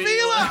 Club La Vila!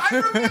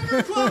 I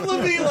remember Club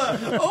La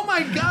Vila! Oh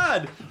my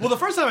God! Well, the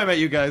first time I met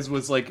you guys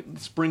was like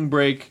Spring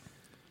Break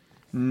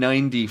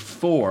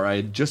 94. I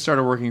had just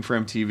started working for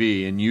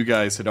MTV, and you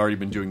guys had already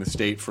been doing the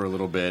state for a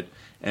little bit.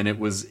 And it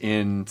was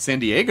in San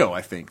Diego,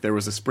 I think. There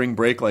was a spring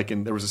break break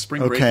in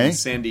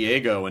San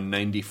Diego in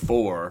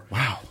 94.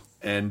 Wow.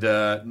 And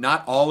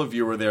not all of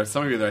you were there.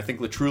 Some of you were there. I think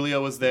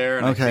Latrulio was there,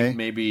 and I think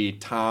maybe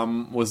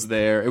Tom was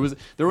there.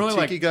 There were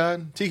only Tiki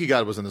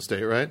God was in the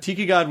state, right?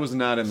 Tiki God was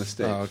not in the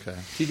state. Oh, okay.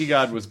 Tiki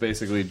God was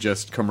basically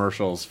just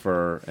commercials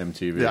for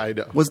MTV. Yeah, I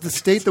know. Was the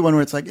state the one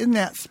where it's like, isn't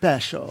that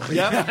special?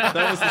 Yeah,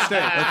 that was the state.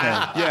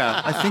 Okay.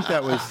 Yeah, I think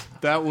that was.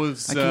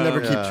 I can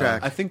never keep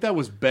track. I think that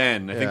was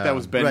Ben. I think that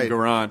was Ben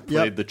Garant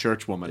played the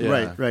church woman.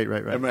 Yeah. Right.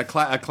 I mean, a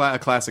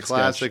classic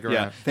sketch. Right.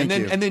 Yeah. And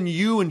then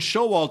you and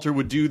Showalter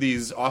would do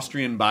these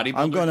Austrian bodybuilding bodybuilder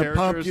I'm gonna characters.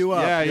 pump you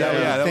up. Yeah.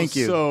 That Thank was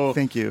you. So,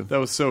 Thank you. That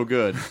was so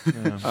good.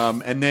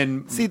 And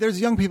then See, there's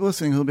young people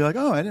listening who'll be like,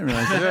 "Oh, I didn't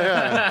realize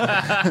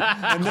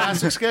that." And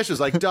classic sketches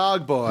like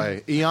Dog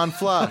Boy, Eon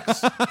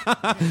Flux.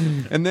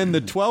 and then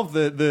the 12th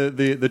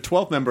the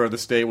 12th member of the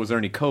state was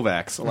Ernie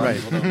Kovacs. A lot of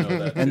people don't know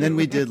that. And then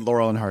we did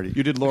Laurel and Hardy.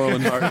 You did Laurel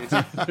and Hardy.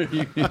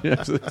 You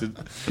absolutely did.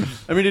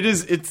 I mean,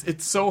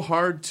 it's so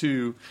hard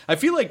to. I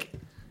feel like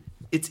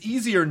it's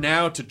easier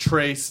now to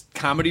trace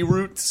comedy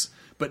roots,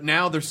 but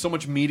now there's so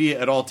much media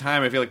at all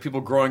time. I feel like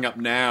people growing up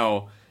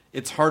now,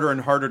 it's harder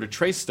and harder to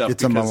trace stuff.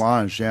 It's a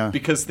melange, yeah.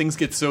 Because things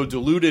get so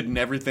diluted and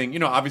everything. You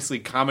know, obviously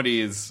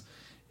comedy is.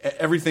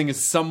 Everything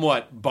is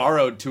somewhat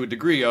borrowed to a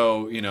degree.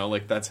 Oh, you know,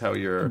 like that's how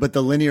you're. But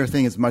the linear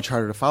thing is much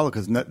harder to follow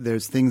because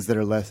there's things that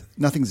are less.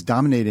 Nothing's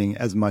dominating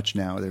as much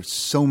now. There's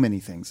so many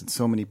things and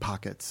so many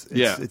pockets.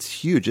 It's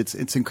huge. It's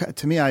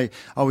to me. I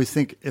always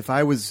think if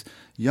I was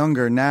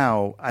younger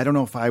now, I don't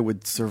know if I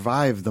would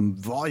survive the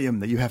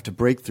volume that you have to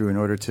break through in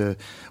order to.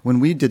 When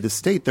we did the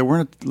state, there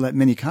weren't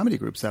many comedy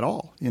groups at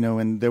all. You know,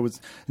 and there was.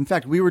 In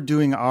fact, we were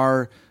doing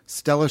our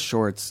Stella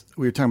shorts.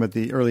 We were talking about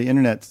the early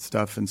internet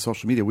stuff and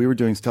social media. We were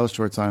doing Stella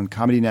shorts on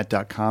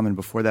comedynet.com, and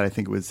before that I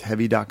think it was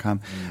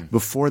heavy.com.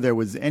 Before there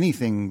was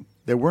anything,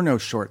 there were no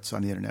shorts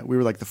on the internet. We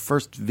were like the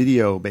first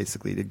video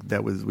basically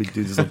we'd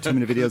do these like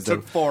 2-minute videos. It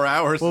took 4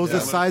 hours. Well, it was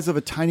the size of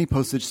a tiny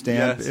postage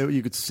stamp. Yes.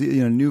 You could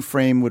see, new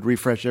frame would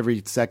refresh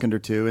every second or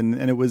two, and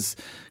it was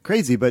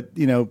crazy. But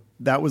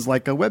that was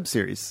like a web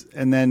series,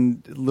 and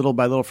then little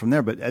by little from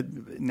there. But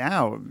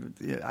now,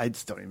 I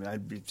just don't even.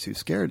 I'd be too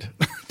scared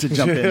to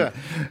jump in.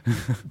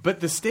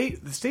 But the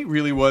state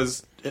really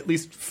was, at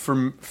least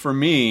for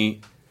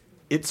me,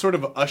 it sort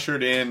of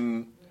ushered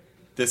in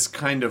this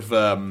kind of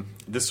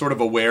this sort of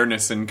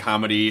awareness in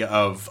comedy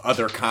of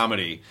other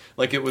comedy.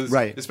 Like it was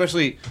right.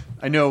 Especially,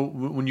 I know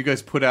when you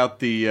guys put out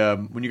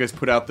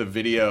the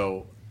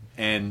video.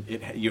 And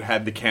you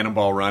had the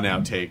Cannonball Run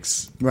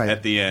outtakes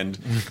at the end.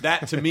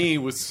 That to me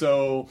was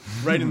so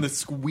right in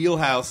the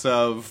wheelhouse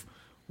of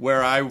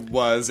where I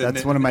was.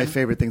 That's one of my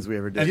favorite things we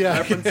ever did.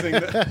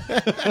 Referencing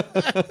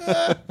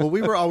that. Well,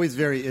 we were always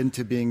very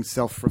into being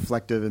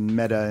self-reflective and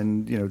meta,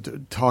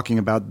 and talking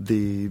about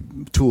the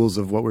tools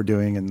of what we're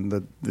doing and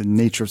the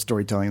nature of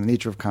storytelling, the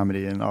nature of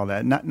comedy, and all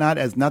that. Not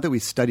that we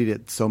studied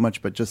it so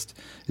much, but it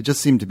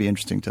just seemed to be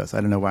interesting to us.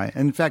 I don't know why.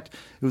 And in fact,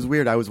 it was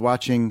weird. I was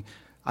watching.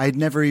 I had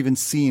never even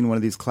seen one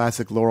of these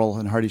classic Laurel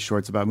and Hardy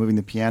shorts about moving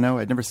the piano.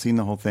 I'd never seen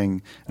the whole thing.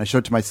 And I showed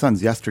it to my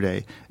sons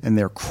yesterday, and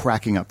they're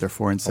cracking up. They're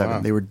 4 and 7.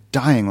 Wow. They were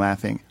dying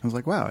laughing. I was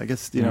like, wow, I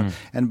guess,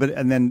 And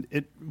then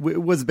it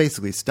was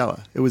basically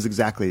Stella. It was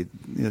exactly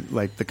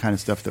like the kind of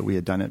stuff that we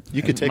had done it.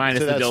 You could take it Minus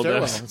to the that dildos.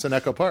 stairwell. It's in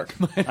Echo Park.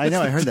 I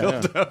know, I heard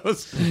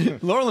that.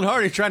 Laurel and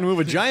Hardy trying to move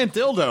a giant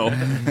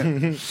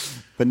dildo.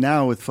 But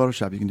now with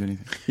Photoshop, you can do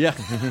anything. Yeah.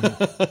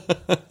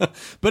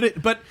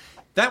 But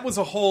that was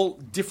a whole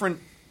different.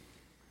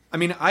 I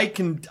mean, I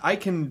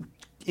can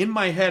in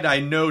my head I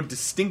know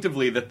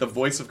distinctively that the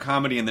voice of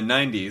comedy in the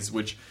 90s,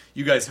 which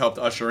you guys helped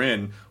usher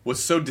in,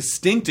 was so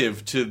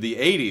distinctive to the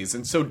 80s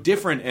and so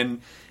different,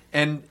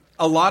 and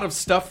a lot of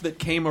stuff that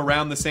came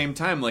around the same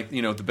time, like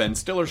the Ben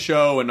Stiller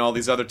Show and all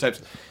these other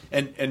types,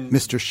 and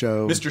Mr.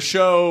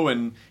 Show,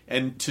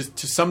 and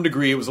to some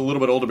degree it was a little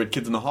bit older, but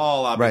Kids in the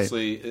Hall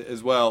obviously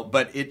as well,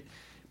 but it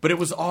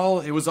was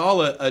all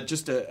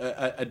just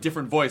a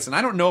different voice, and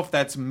I don't know if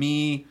that's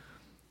me.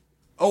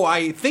 Oh,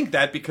 I think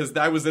that because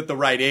I was at the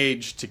right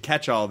age to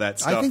catch all that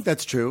stuff. I think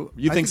that's true.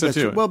 You think so that's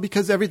too? True. Well,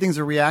 because everything's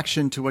a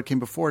reaction to what came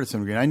before to some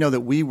degree. And I know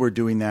that we were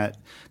doing that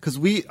because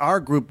our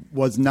group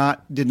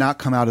did not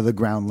come out of the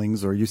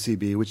Groundlings or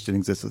UCB, which didn't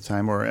exist at the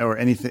time, or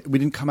anything. We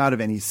didn't come out of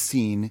any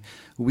scene.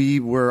 We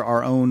were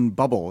our own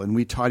bubble, and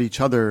we taught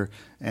each other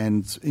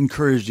and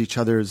encouraged each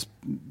other's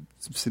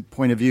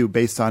point of view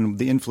based on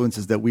the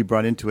influences that we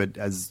brought into it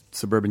as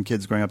suburban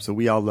kids growing up. So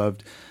we all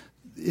loved,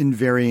 in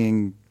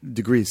varying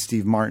degrees,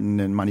 Steve Martin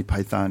and Monty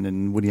Python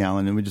and Woody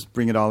Allen, and we just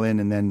bring it all in.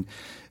 And then,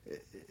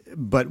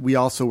 but we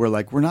also were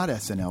like, we're not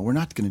SNL. We're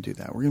not going to do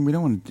that. We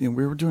don't want to.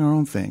 We were doing our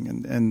own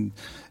thing,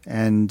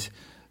 and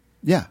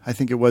yeah, I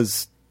think it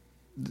was.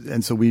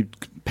 And so we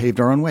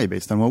paved our own way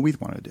based on what we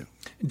want to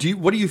do.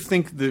 What do you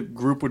think the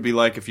group would be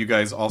like if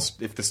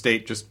if the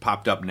state just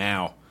popped up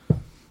now?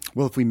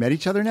 Well, if we met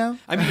each other now,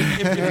 I mean, if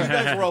you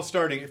guys were all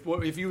starting,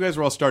 if you guys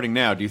were all starting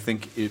now, do you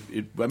think it?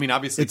 I mean,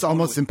 obviously, it's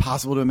almost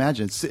impossible to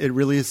imagine. It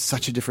really is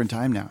such a different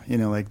time now.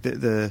 Like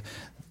the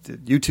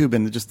YouTube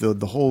and just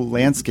the whole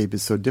landscape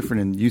is so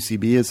different, and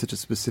UCB is such a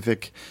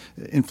specific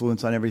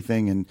influence on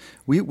everything. And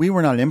we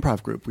were not an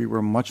improv group. We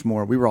were much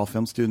more. We were all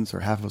film students, or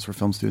half of us were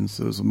film students.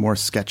 So it was more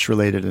sketch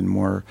related and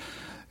more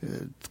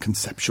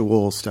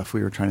conceptual stuff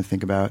we were trying to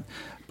think about.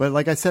 But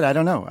like I said, I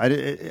don't know.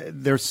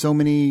 There's so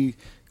many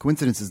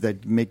coincidences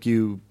that make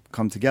you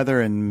come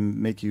together and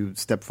make you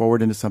step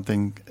forward into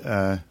something.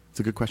 It's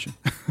a good question.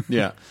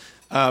 Yeah.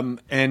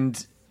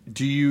 And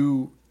do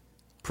you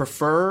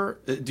prefer?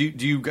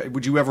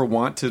 Would you ever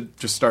want to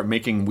just start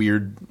making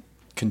weird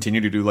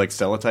continue to do like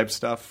Stella type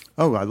stuff?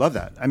 Oh, I love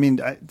that. I mean,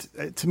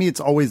 to me, it's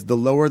always the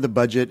lower the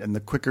budget and the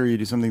quicker you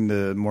do something,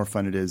 the more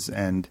fun it is.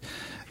 And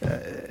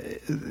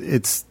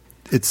it's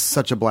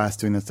such a blast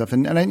doing that stuff.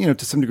 And I,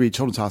 to some degree,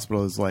 Children's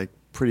Hospital is like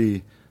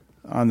pretty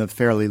on the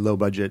fairly low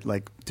budget,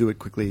 like do it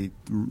quickly,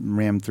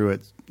 ram through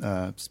it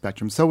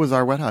spectrum. So was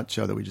our Wet Hot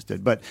show that we just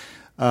did. But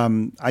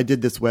I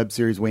did this web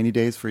series, Wainy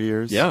Days, for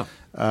years. Yeah.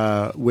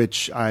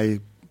 Which I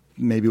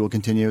maybe will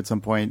continue at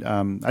some point.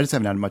 I just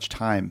haven't had much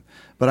time.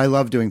 But I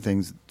love doing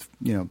things,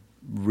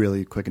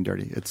 really quick and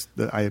dirty.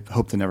 I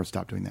hope to never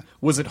stop doing that.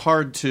 Was it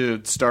hard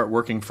to start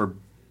working for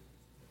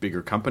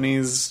bigger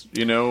companies,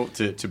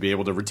 to be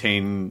able to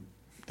retain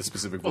the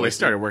specific voice? Well, they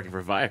started working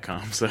for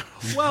Viacom, so.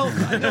 Well,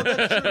 I know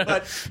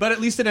that's true, but at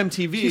least at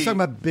MTV. He's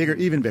talking about bigger,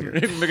 even bigger.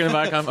 Even bigger than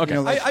Viacom? Okay.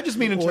 I just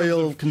mean in terms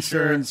oil of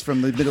concerns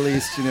from the Middle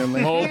East,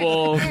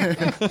 Mobile,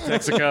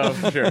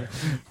 Texaco, sure.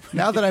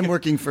 Now that I'm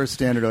working for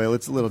Standard Oil,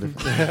 it's a little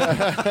different.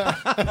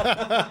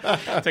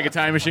 Take a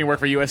time machine, work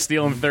for U.S.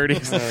 Steel in the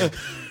 30s.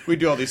 We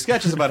do all these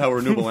sketches about how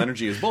renewable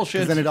energy is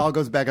bullshit. Then it all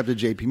goes back up to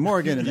J.P.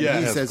 Morgan, and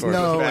then he says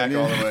no. Back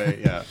all the way,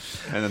 yeah.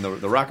 And then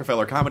the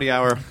Rockefeller Comedy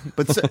Hour.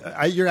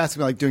 But you're asking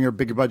me like doing a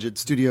bigger budget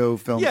studio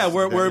film. Yeah,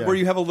 where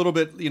you have a little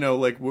bit,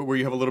 where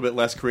you have a little bit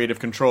less creative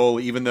control,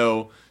 even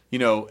though,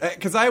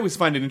 because I always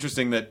find it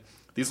interesting that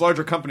these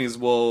larger companies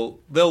they'll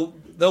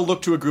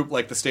look to a group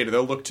like the State, or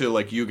they'll look to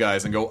like you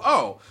guys and go,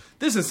 oh,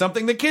 this is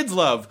something the kids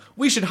love.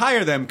 We should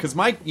hire them because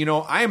I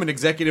am an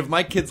executive.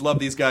 My kids love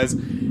these guys.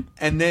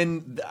 And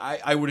then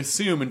I would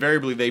assume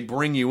invariably they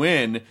bring you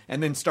in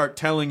and then start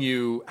telling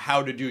you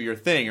how to do your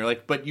thing. You're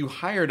like, but you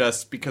hired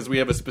us because we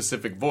have a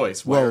specific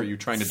voice. Why are you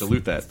trying to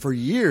dilute that? For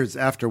years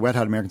after Wet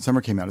Hot American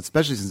Summer came out,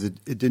 especially since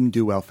it didn't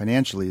do well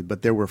financially,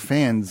 but there were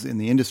fans in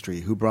the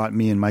industry who brought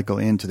me and Michael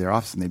into their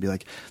office and they'd be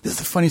like, this is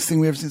the funniest thing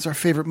we've ever seen. It's our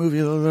favorite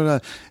movie. Blah, blah, blah.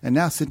 And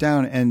now sit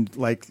down and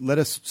like let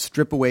us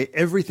strip away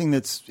everything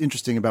that's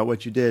interesting about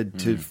what you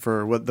did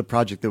for what the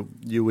project that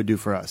you would do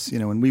for us.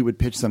 And we would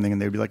pitch something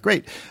and they'd be like,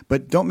 great,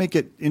 but don't make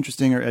it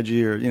interesting or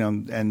edgy or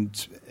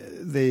and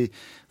they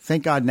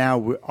thank God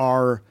now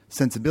our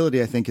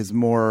sensibility I think is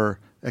more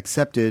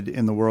accepted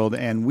in the world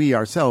and we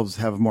ourselves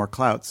have more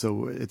clout,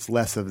 so it's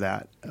less of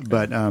that.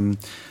 But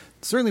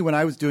certainly when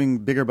I was doing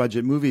bigger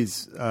budget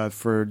movies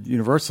for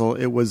Universal,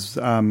 it was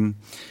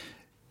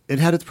it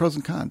had its pros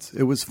and cons.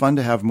 It was fun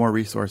to have more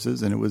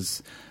resources and it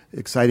was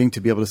exciting to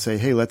be able to say,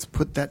 hey, let's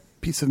put that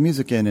piece of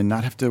music in and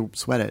not have to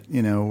sweat it,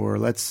 or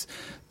let's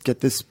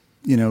get this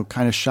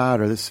kind of shot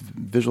or this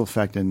visual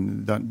effect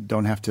and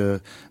don't have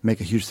to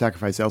make a huge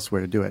sacrifice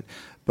elsewhere to do it.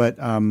 But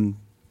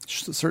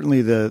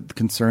certainly the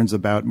concerns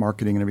about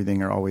marketing and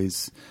everything are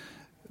always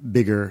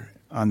bigger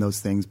on those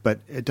things. But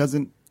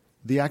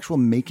the actual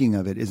making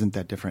of it isn't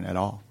that different at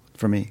all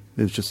for me.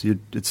 It's just,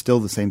 it's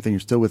still the same thing. You're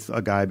still with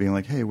a guy being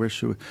like, hey, where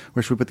should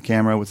we put the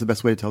camera? What's the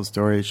best way to tell the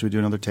story? Should we do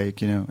another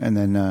take? And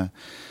then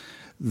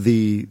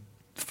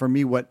for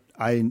me, what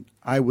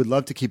I would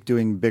love to keep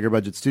doing bigger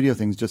budget studio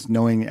things, just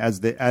knowing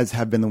as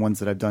have been the ones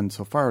that I've done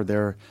so far,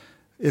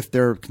 if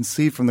they're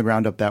conceived from the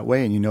ground up that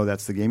way and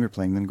that's the game you're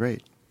playing, then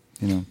great.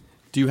 Do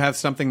you have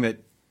something that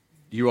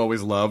you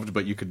always loved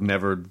but you could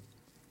never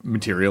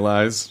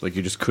materialize? Like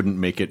you just couldn't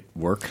make it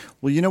work?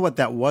 Well, you know what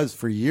that was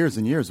for years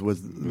and years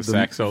was the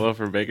sax solo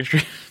for Baker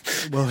Street.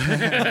 Well, oh,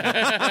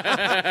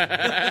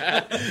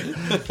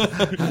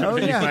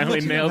 yeah. You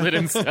finally nailed it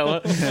in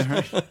Stella.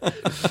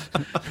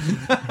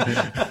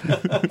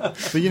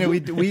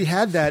 But we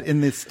had that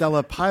in the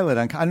Stella pilot.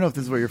 I don't know if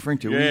this is what you're referring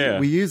to. Yeah.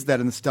 We used that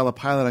in the Stella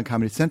pilot on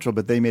Comedy Central,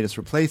 but they made us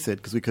replace it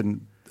because we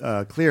couldn't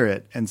clear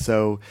it, and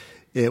so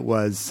it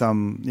was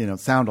some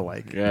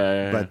sound-alike.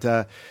 Yeah.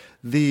 But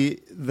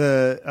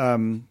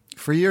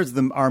for years,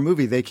 our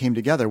movie, They Came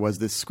Together, was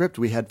this script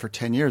we had for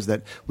 10 years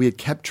that we had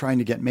kept trying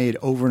to get made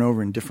over and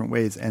over in different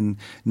ways and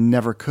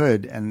never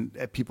could. And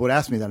people would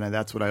ask me that, and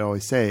that's what I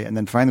always say. And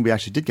then finally, we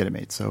actually did get it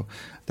made. So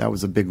that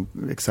was a big,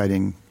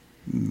 exciting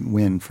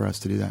win for us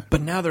to do that.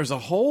 But now there's a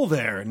hole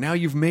there. Now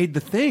you've made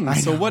the thing.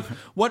 So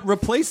what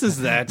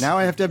replaces that? Now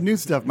I have to have new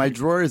stuff. My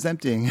drawer is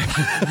emptying.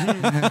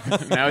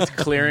 Now it's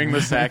clearing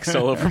the sax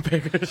solo from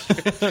Baker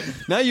Street.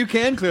 Now you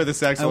can clear the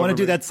sax solo. I want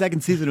to do that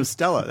second season of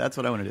Stella. That's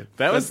what I want to do.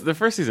 That was the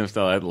first season of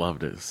Stella. I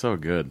loved it. It's so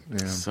good.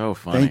 Yeah. So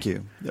funny. Thank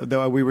you.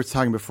 Though we were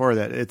talking before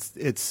that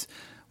it's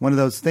one of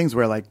those things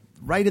where like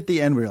right at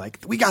the end we were like,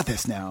 we got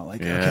this now.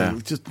 Like okay,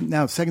 just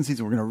now second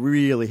season we're going to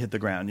really hit the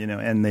ground,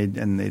 and they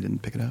didn't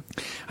pick it up.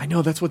 I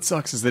know that's what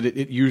sucks is that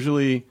it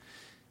usually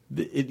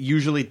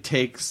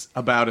takes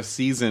about a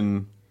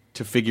season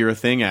to figure a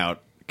thing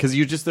out because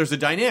there's a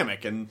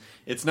dynamic and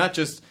it's not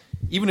just.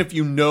 Even if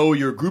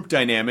your group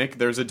dynamic,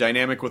 there's a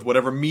dynamic with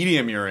whatever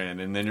medium you're in,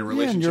 and then your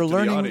relationship to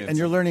the audience. And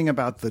you're learning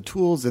about the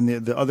tools and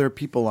the other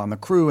people on the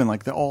crew, and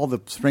like all the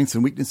strengths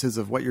and weaknesses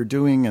of what you're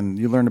doing, and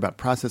you learn about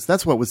process.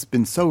 That's what was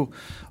been so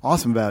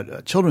awesome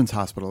about Children's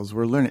Hospitals.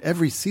 We're learning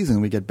every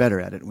season we get better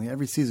at it.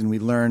 Every season we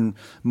learn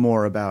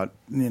more about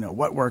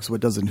what works,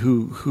 what doesn't,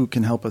 who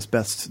can help us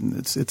best. And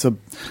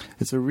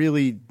it's a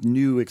really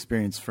new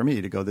experience for me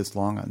to go this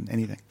long on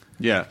anything.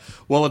 Yeah.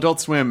 Well,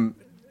 Adult Swim.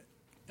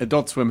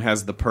 Adult Swim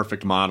has the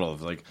perfect model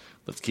of like,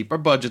 let's keep our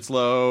budgets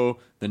low,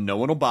 then no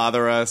one will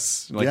bother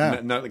us.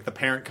 Like, like the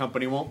parent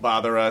company won't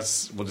bother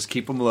us. We'll just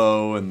keep them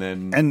low, and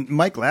then. And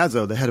Mike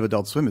Lazzo, the head of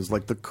Adult Swim, is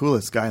like the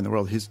coolest guy in the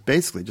world. He's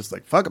basically just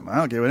like, fuck him. I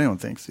don't care what anyone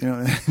thinks. You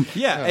know.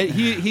 Yeah,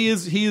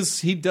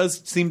 he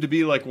does seem to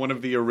be like one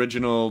of the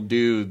original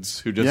dudes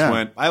who just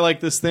went, I like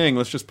this thing.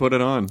 Let's just put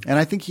it on. And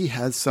I think he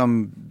has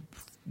some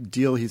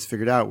deal he's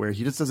figured out where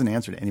he just doesn't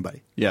answer to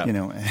anybody. Yeah, you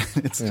know,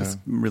 it's just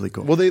really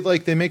cool. Well,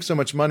 they make so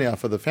much money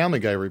off of the Family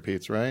Guy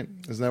repeats, right?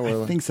 Isn't that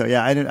where I think so?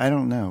 Yeah, I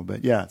don't know, but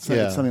it's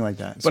something like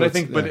that. But so I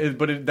think,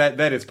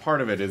 that is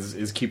part of it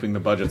is keeping the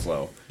budgets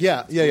low.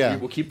 Yeah.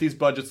 We'll keep these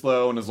budgets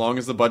low, and as long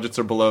as the budgets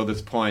are below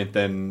this point,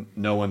 then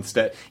no one's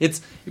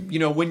it's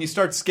when you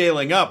start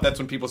scaling up, that's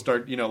when people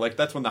start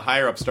that's when the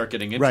higher ups start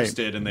getting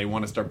interested and they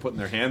want to start putting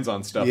their hands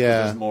on stuff.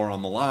 Yeah, there's more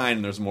on the line,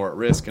 and there's more at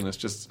risk, and it's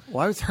just.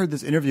 Well, I always heard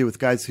this interview with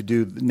guys who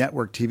do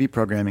network TV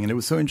programming, and it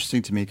was so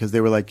interesting to me because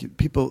they were like,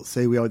 people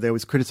say they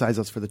always criticize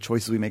us for the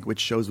choices we make, which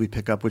shows we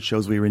pick up, which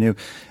shows we renew,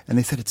 and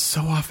they said it's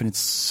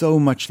so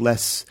much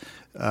less,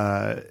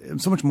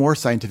 so much more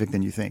scientific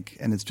than you think,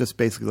 and it's just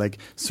basically like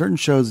certain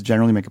shows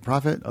generally make a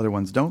profit, other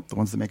ones don't. The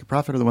ones that make a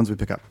profit are the ones we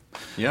pick up.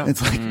 Yeah,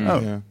 it's like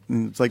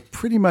it's like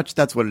pretty much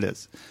that's what it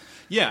is.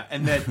 Yeah,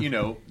 and that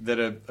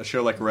that a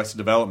show like Arrested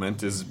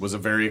Development was a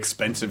very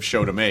expensive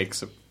show to make.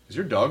 So, is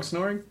your dog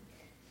snoring?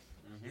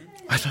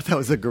 I thought that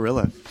was a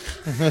gorilla.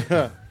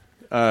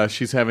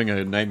 She's having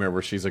a nightmare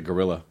where she's a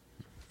gorilla.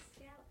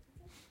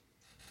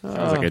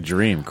 Sounds like a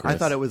dream, Chris. I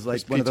thought it was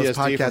like one of those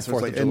podcasts where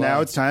it's like, and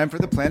now it's time for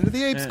the Planet of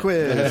the Apes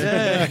quiz.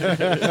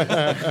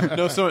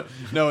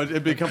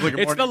 It becomes like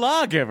it's the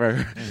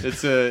lawgiver.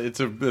 It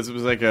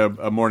was like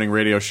a morning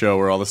radio show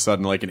where all of a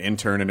sudden like an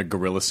intern in a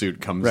gorilla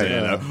suit comes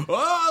in.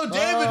 Oh,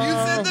 David, you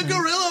said the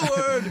gorilla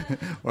word.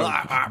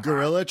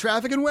 Gorilla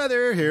traffic and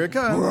weather. Here it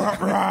comes.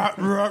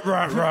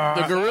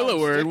 The gorilla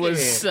word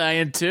was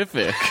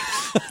scientific.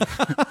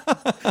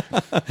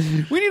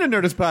 We need a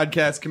Nerdist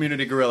podcast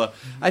community gorilla.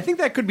 I think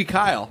that could be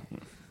Kyle.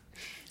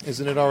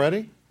 Isn't it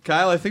already?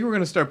 Kyle, I think we're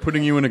going to start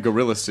putting you in a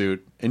gorilla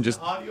suit and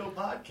just audio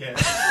podcast.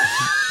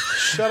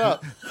 Shut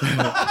up.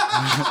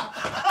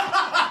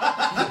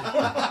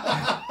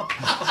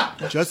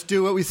 Just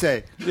do what we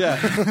say. Yeah.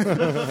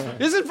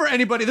 This isn't for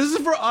anybody. This is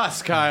for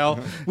us, Kyle.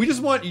 We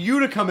just want you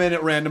to come in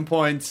at random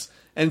points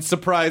and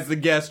surprise the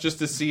guests just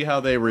to see how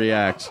they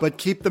react. But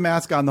keep the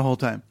mask on the whole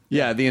time.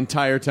 Yeah, the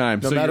entire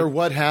time. No matter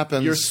what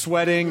happens. You're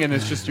sweating, and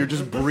you're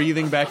just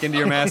breathing back into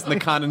your mask, and the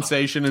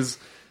condensation is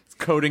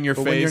coating your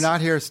face. When you're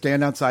not here,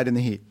 stand outside in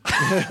the heat.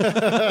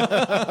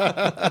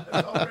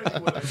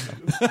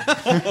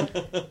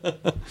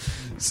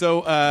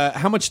 So,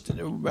 how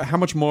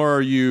much more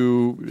are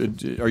you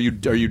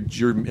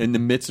you're in the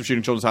midst of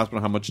shooting Children's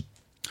Hospital? How much?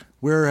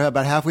 We're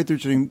about halfway through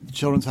shooting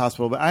Children's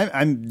Hospital, but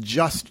I'm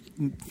just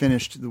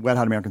finished the Wet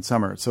Hot American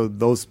Summer, so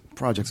those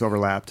projects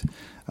overlapped.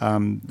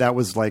 That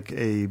was like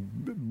a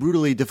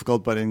brutally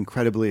difficult but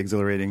incredibly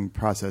exhilarating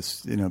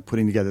process,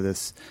 putting together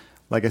this.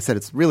 Like I said,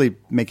 it's really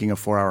making a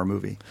 4-hour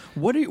movie.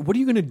 What are you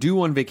going to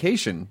do on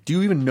vacation? Do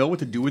you even know what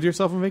to do with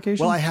yourself on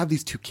vacation? Well, I have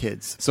these 2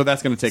 kids. So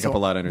that's going to take up a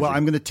lot of energy. Well,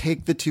 I'm going to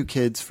take the 2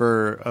 kids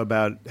for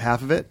about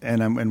half of it,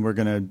 and we're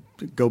going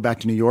to go back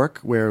to New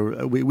York,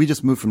 where we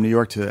just moved from New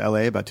York to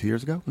L.A. about 2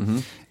 years ago. Mm-hmm.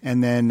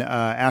 And then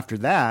after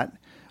that,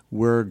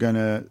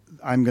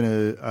 I'm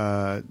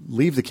gonna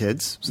leave the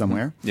kids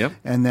somewhere. Mm-hmm. Yep.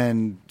 And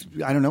then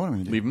I don't know what I'm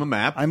gonna do. Leave them a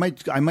map. I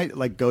might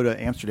like go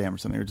to Amsterdam or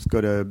something, or just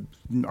go to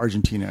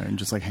Argentina and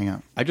just like hang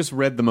out. I just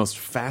read the most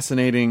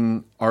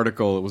fascinating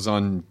article. It was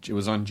on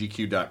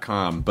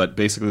GQ.com, but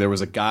basically there was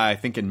a guy, I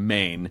think in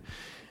Maine,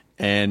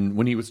 and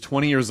when he was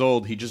 20 years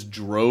old, he just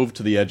drove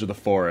to the edge of the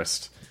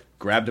forest,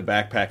 grabbed a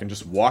backpack, and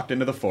just walked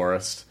into the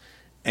forest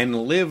and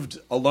lived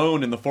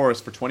alone in the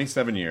forest for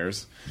 27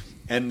 years.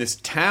 And this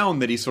town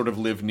that he sort of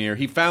lived near,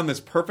 he found this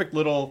perfect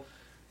little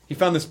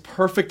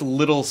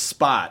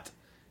spot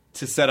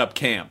to set up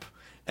camp.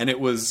 And it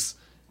was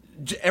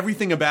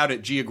everything about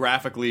it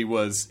geographically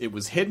was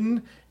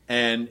hidden,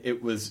 and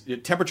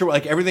temperature,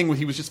 like everything.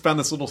 He was just found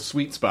this little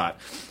sweet spot,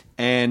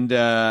 and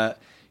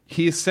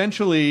he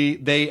essentially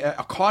they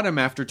caught him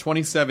after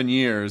 27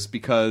 years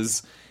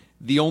because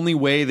the only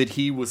way that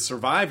he was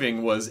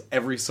surviving was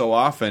every so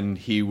often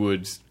he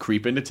would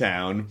creep into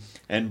town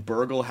and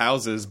burgle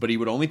houses, but he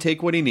would only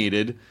take what he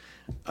needed.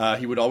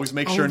 He would always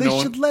make sure no one...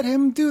 They should let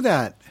him do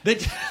that.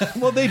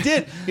 Well, they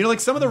did. Like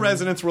some of the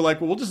residents were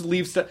like, well, we'll just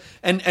leave stuff.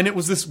 And it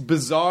was this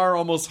bizarre,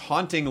 almost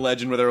haunting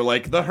legend where they were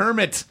like, the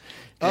hermit.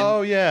 And,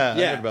 I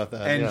heard about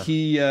that.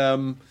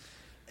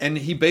 And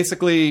he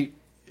basically,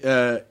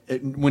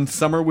 when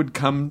summer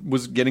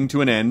was getting to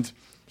an end,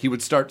 he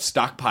would start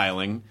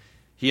stockpiling.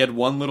 He had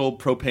one little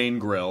propane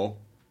grill,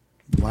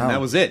 and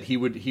that was it. He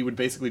would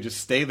basically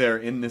just stay there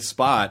in this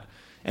spot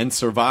and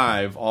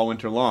survive all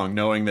winter long,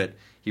 knowing that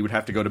he would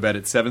have to go to bed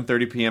at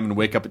 7:30 p.m. and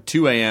wake up at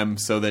 2 a.m.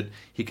 so that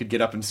he could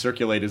get up and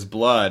circulate his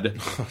blood.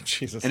 Oh,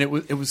 Jesus! And it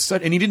was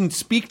such, and he didn't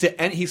speak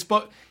to, and he's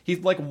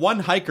like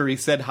one hiker he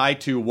said hi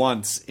to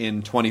once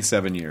in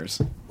 27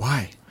 years.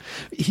 Why?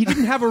 He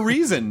didn't have a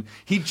reason.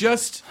 He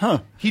just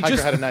Hiker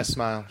had a nice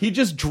smile. He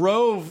just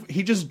drove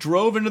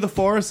into the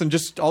forest and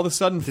just all of a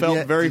sudden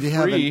felt very free.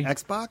 free. Did he have an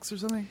Xbox or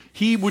something?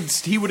 He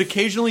would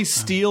occasionally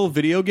steal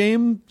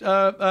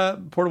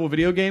portable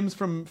video games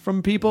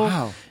from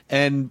people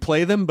and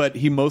play them, but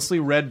he mostly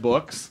read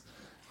books.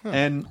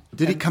 And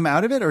did he come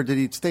out of it, or did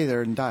he stay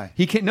there and die?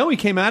 He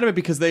came out of it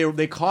because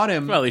they caught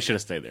him. Well, he should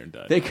have stayed there and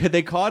died.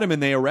 They caught him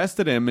and they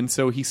arrested him, and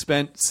so he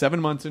spent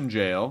 7 months in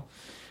jail.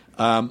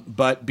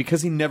 But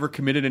because he never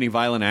committed any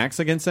violent acts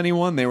against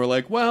anyone, they were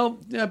like, well,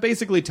 yeah,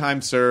 basically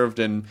time served.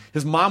 And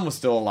his mom was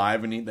still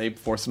alive, and they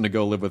forced him to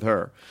go live with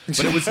her.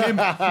 But it was him.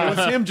 It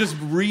was him just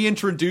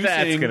reintroducing.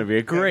 That's going to be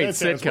a great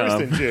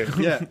sitcom.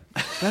 Yeah,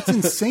 that's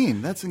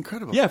insane. That's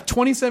incredible. Yeah,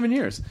 27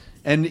 years,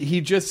 and he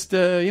just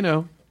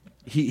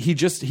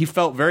he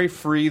felt very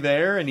free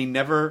there, and he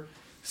never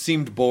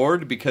seemed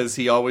bored because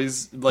he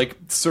always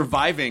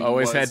surviving.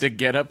 Always had to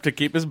get up to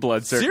keep his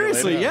blood circulating.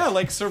 Seriously,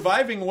 yeah,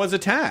 surviving was a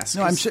task.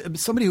 No, I'm sure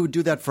somebody who would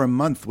do that for a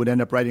month would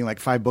end up writing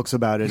 5 books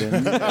about it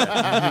and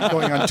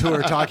going on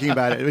tour talking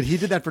about it. But he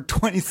did that for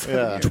 27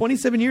 years.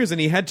 27 years, and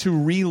he had to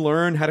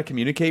relearn how to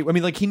communicate. I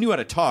mean, he knew how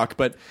to talk,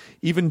 but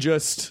even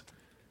just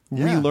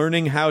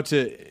relearning how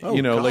to,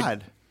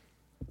 God.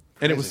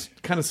 And it was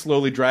kind of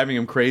slowly driving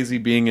him crazy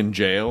being in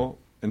jail.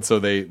 And so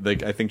they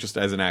I think just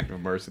as an act of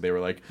mercy, they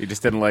were like... He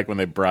just didn't like when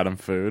they brought him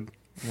food?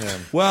 Yeah.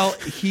 Well,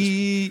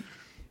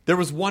 there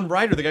was one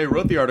writer, the guy who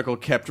wrote the article,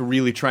 kept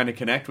really trying to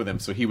connect with him,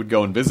 so he would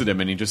go and visit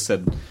him, and he just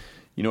said,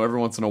 every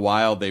once in a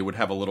while they would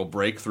have a little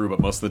breakthrough,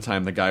 but most of the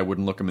time the guy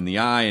wouldn't look him in the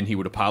eye, and he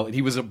would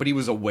apologize. But he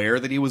was aware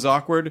that he was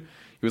awkward.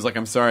 He was like,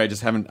 I'm sorry,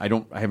 I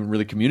haven't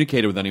really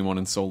communicated with anyone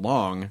in so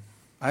long.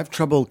 I have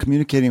trouble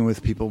communicating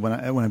with people when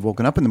I've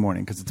woken up in the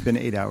morning because it's been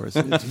 8 hours.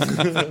 I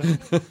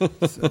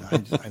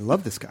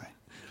love this guy.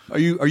 Are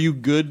you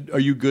good? Are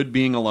you good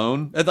being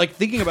alone?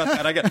 Thinking about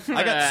that, I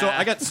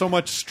got so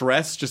much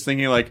stress just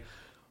thinking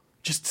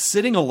just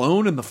sitting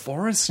alone in the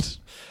forest.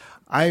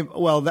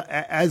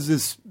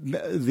 The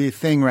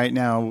thing right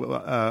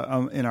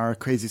now in our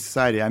crazy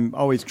society, I'm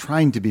always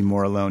trying to be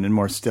more alone and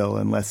more still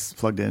and less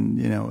plugged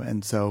in,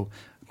 and so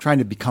I'm trying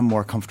to become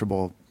more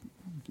comfortable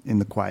in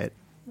the quiet.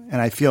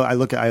 And I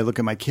look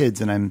at my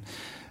kids and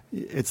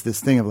it's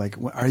this thing of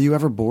are you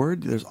ever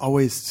bored? There's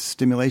always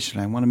stimulation.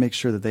 I want to make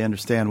sure that they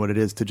understand what it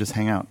is to just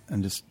hang out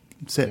and just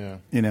sit,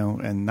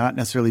 and not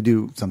necessarily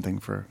do something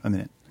for a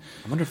minute.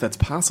 I wonder if that's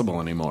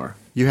possible anymore.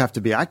 You have to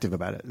be active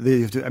about it.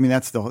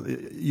 That's the whole,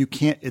 you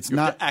can't, it's you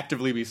not have to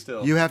actively be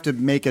still. You have to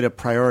make it a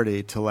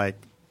priority to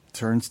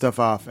turn stuff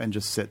off and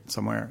just sit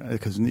somewhere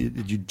because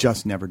you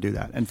just never do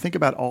that. And think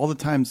about all the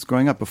times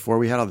growing up before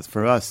we had all this,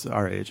 for us,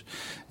 our age,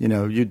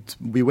 you'd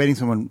be waiting for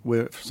someone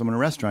in a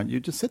restaurant.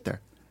 You'd just sit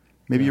there.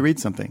 Maybe you read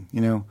something,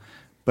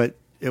 but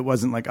it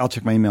wasn't I'll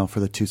check my email for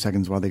the 2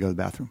 seconds while they go to the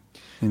bathroom.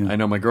 I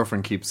know my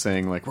girlfriend keeps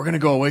saying we're going to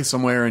go away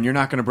somewhere and you're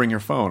not going to bring your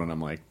phone, and I'm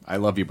like, I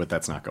love you, but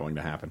that's not going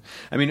to happen.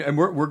 I mean, and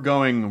we're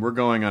going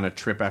on a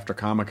trip after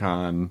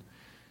Comic-Con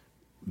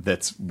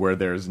that's where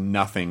there's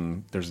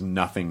nothing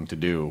to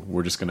do.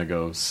 We're just going to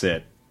go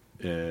sit,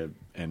 and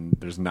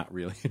there's not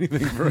really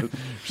anything for us.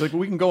 She's like, well,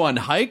 we can go on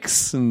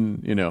hikes,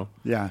 and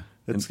yeah.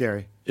 That's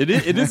scary. It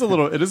is a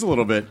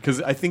little bit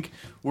because I think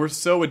we're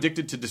so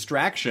addicted to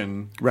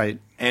distraction, right?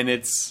 And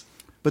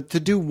but to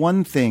do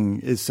one thing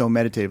is so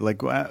meditative.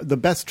 The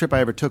best trip I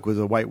ever took was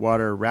a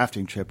whitewater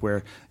rafting trip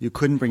where you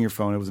couldn't bring your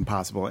phone; it was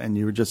impossible, and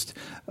you were just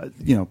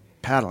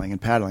paddling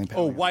and paddling.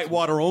 Oh,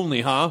 whitewater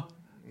only, huh?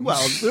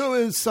 Well, there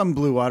was some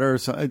blue water.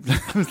 So it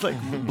was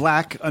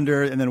black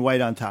under and then white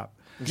on top.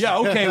 Yeah,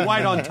 okay,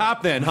 white on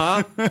top then,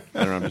 huh? I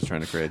don't know, I'm just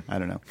trying to create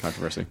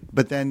controversy.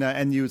 But then,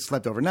 and you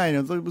slept overnight.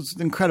 It was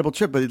an incredible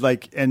trip, but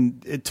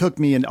and it took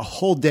me a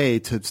whole day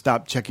to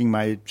stop checking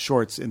my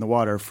shorts in the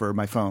water for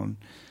my phone.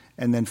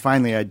 And then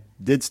finally I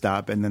did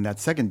stop, and then that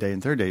second day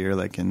and third day, you're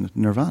in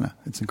nirvana.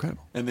 It's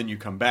incredible. And then you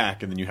come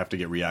back, and then you have to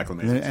get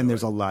reacclimated. And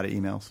there's a lot of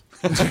emails.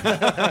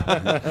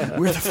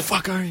 Where the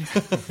fuck are you?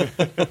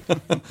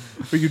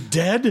 Are you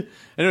dead?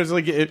 And it was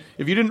if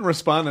you didn't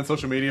respond on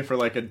social media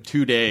for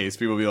 2 days,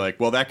 people would be like,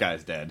 well, that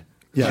guy's dead.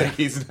 Yeah.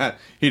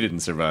 He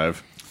didn't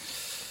survive.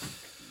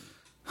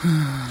 Do you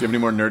have any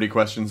more nerdy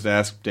questions to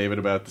ask David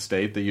about the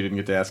state that you didn't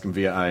get to ask him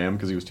via IM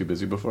because he was too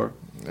busy before?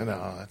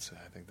 No, that's it.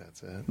 I think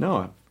that's it.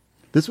 No.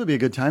 This would be a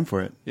good time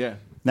for it. Yeah.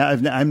 Now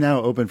I'm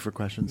now open for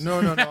questions. No.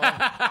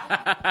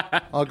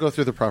 I'll go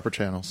through the proper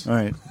channels. All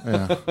right.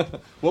 Yeah.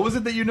 What was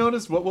it that you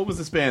noticed? What was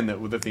the span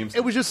with the theme song?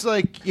 It was just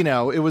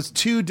it was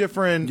 2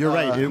 different. You're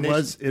right.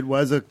 It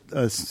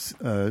was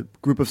a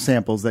group of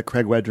samples that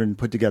Craig Wedren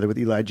put together with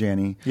Eli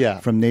Janney.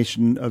 Yeah. From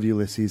Nation of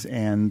Ulysses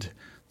and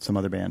some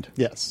other band.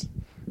 Yes.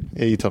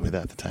 Yeah, you told me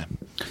that at the time.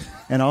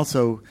 And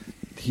also,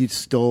 he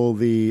stole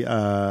the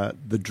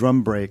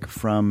drum break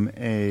from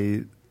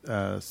a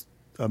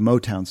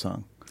Motown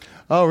song.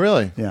 Oh,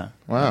 really? Yeah.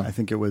 Wow. I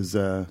think it was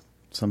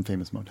some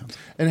famous Motown.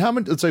 And how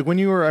much? It's like when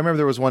you were. I remember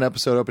there was one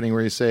episode opening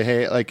where you say,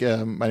 "Hey, like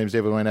my name's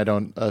David Wain. I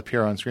don't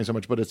appear on screen so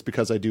much, but it's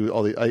because I do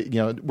all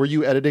the. Were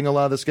you editing a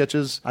lot of the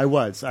sketches? I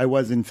was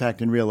in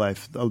fact in real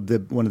life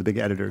one of the big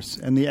editors.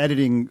 And the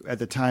editing at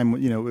the time,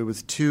 it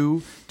was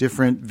 2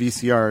 different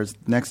VCRs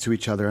next to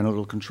each other and a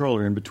little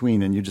controller in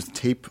between, and you just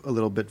tape a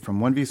little bit from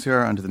one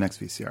VCR onto the next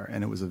VCR,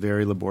 and it was a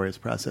very laborious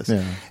process.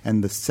 Yeah.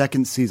 And the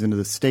second season of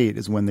The State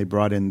is when they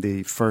brought in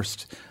the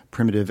first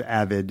primitive,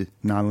 Avid,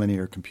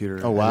 nonlinear computer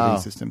editing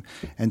system.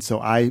 And so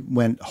I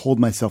holed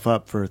myself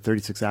up for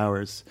 36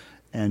 hours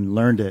and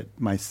learned it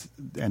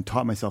and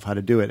taught myself how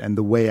to do it. And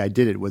the way I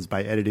did it was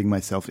by editing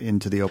myself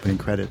into the opening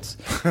credits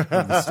of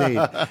The State.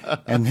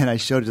 And then I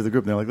showed it to the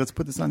group, and they're like, let's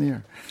put this on the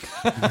air.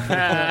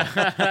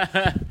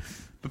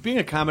 But being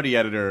a comedy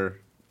editor,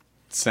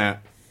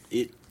 that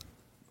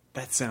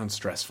sounds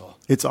stressful.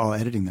 It's all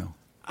editing, though.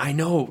 I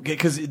know,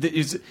 because it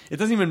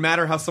doesn't even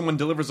matter how someone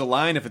delivers a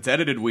line. If it's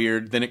edited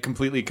weird, then it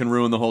completely can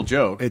ruin the whole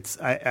joke.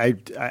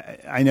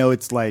 I know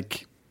it's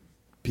like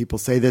people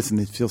say this and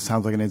it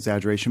sounds like an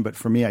exaggeration, but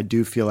for me, I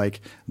do feel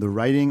like the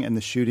writing and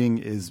the shooting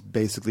is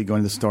basically going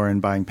to the store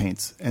and buying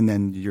paints, and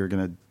then you're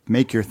going to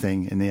make your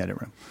thing in the edit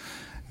room.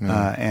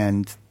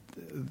 And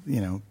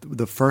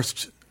the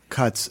first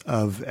cuts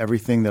of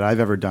everything that I've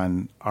ever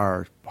done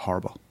are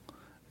horrible.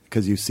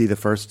 Because you see the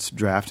first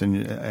draft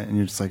and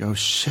you're just like, oh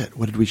shit,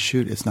 what did we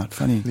shoot? It's not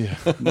funny. Yeah.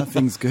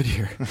 Nothing's good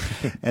here.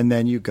 And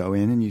then you go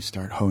in and you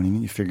start honing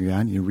and you figure it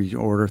out and you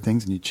reorder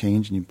things and you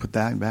change and you put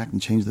that back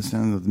and change the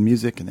sound of the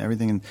music and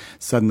everything, and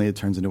suddenly it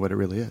turns into what it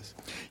really is.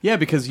 Yeah,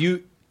 because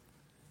you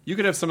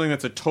could have something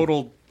that's a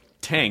total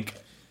tank,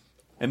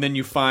 and then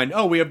you find,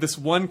 we have this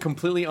one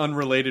completely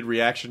unrelated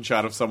reaction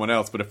shot of someone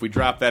else, but if we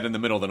drop that in the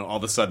middle, then all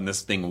of a sudden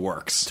this thing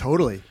works.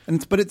 Totally.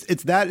 But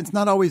it's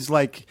not always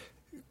like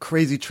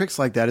crazy tricks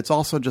like that. It's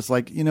also just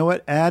like, you know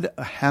what, add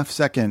a half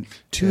second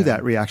to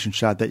that reaction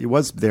shot that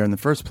was there in the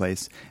first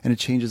place, and it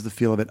changes the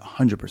feel of it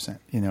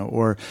 100%,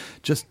 or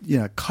just,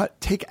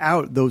 take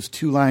out those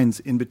 2 lines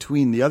in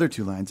between the other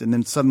 2 lines, and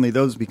then suddenly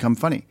those become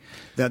funny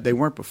that they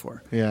weren't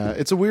before. Yeah.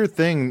 It's a weird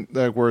thing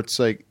where it's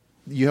like,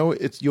 you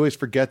always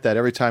forget that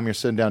every time you're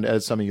sitting down to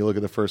edit something, you look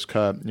at the first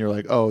cut and you're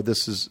like, oh,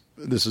 this is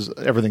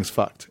everything's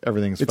fucked.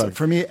 Everything's fucked.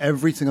 For me,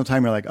 every single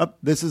time you're like,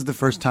 this is the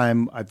first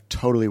time I've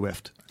totally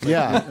whiffed.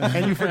 Yeah.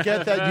 And you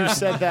forget that you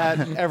said that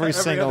every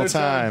single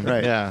time.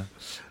 Right. Yeah.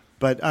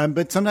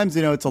 But sometimes,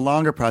 it's a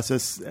longer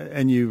process,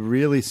 and you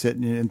really sit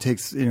and it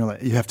takes, you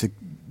have to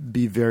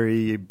be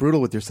very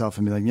brutal with yourself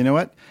and be like, you know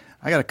what?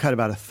 I got to cut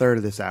about a third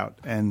of this out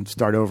and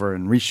start over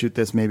and reshoot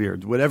this maybe, or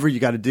whatever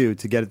you got to do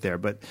to get it there.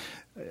 But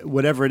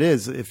whatever it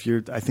is, I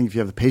think if you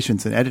have the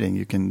patience in editing,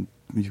 you can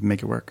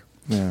make it work.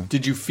 Yeah.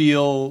 Did you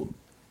feel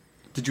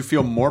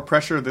more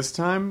pressure this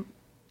time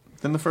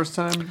than the first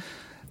time?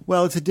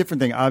 Well, it's a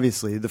different thing,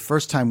 obviously. The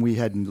first time we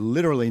had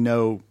literally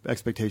no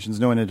expectations.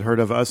 No one had heard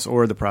of us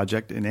or the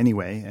project in any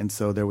way, and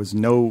so there was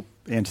no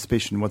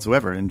anticipation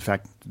whatsoever. In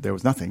fact, there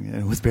was nothing.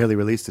 It was barely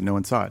released and no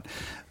one saw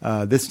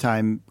it. This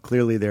time,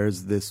 clearly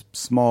there's this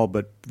small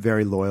but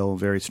very loyal,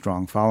 very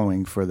strong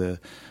following for the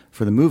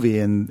movie,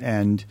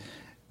 and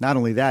not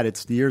only that,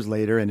 it's years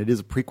later and it is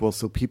a prequel,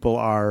 so people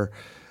are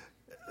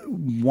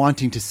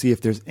wanting to see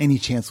if there's any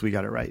chance we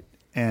got it right.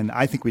 And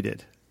I think we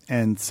did.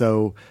 And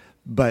so,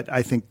 but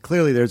I think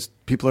clearly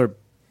people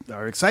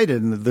are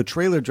excited. And the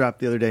trailer dropped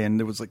the other day, and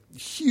there was like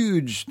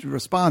huge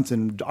response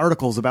and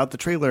articles about the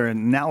trailer and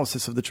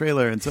analysis of the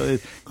trailer. And so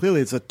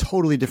clearly it's a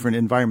totally different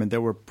environment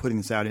that we're putting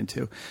this out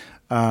into.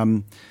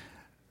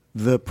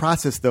 The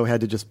process, though,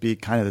 had to just be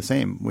kind of the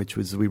same, which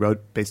was we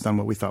wrote based on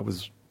what we thought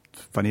was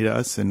funny to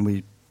us, and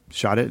we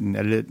shot it and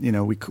edited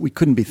it. We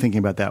couldn't be thinking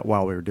about that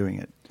while we were doing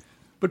it.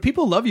 But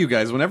people love you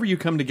guys. Whenever you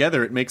come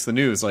together, it makes the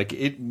news. Like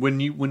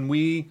when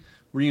we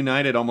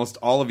reunited almost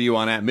all of you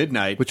on At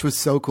Midnight, which was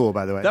so cool,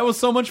 by the way. That was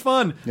so much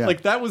fun. Yeah.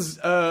 Like that was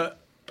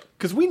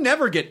because we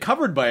never get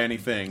covered by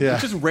anything. Yeah.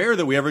 It's just rare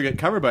that we ever get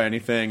covered by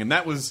anything, and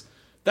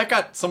that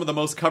got some of the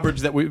most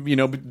coverage that we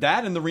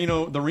that and the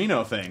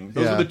Reno thing.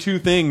 Those are the 2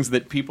 things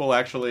that people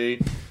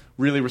actually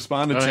really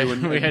responded to.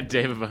 And we had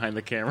David behind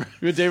the camera.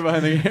 We had David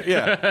behind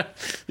the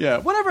yeah.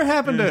 Whatever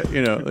happened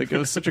to it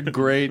was such a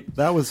great.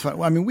 That was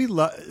fun. I mean, we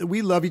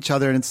love each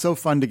other, and it's so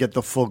fun to get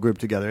the full group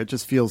together. It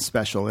just feels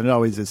special, and it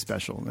always is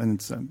special. And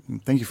it's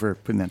thank you for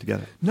putting that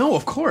together. No,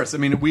 of course. I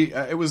mean,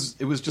 it was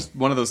just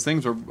one of those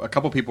things where a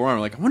couple people were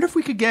like, I wonder if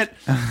we could get,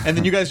 and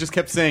then you guys just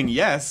kept saying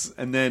yes,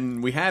 and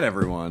then we had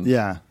everyone.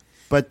 Yeah.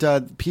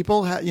 But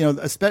people, now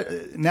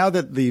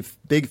that the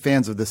big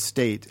fans of The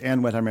State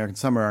and Wet Hot American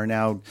Summer are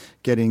now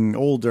getting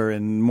older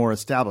and more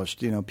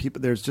established,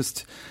 there's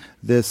just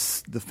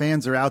this. The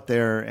fans are out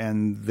there,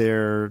 and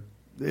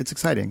it's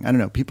exciting. I don't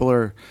know.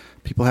 People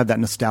have that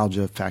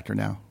nostalgia factor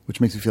now,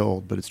 which makes me feel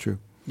old, but it's true.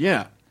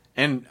 Yeah,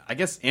 and I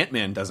guess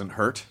Ant-Man doesn't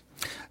hurt.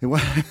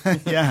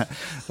 Yeah,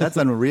 that's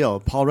unreal.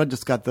 Paul Rudd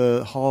just got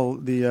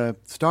the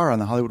star on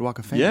the Hollywood Walk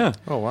of Fame. Yeah.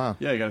 Oh, wow.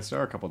 Yeah, he got a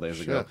star a couple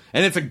days ago.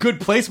 And it's a good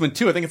placement,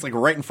 too. I think it's like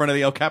right in front of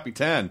the El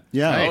Capitan.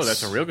 Yeah. Oh,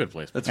 that's a real good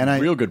place. That's a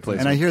real good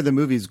placement. And I hear the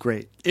movie's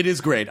great. It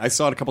is great. I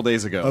saw it a couple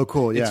days ago. Oh,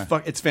 cool, yeah.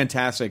 It's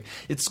fantastic.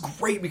 It's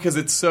great because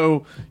it's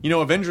so,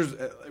 Avengers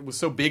it was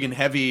so big and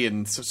heavy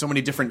and so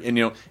many different, and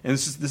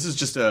this is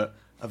just a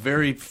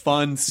very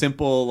fun,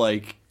 simple,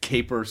 like,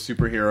 caper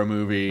superhero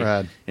movie.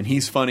 Rad. And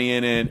he's funny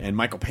in it, and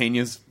Michael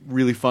Pena's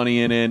really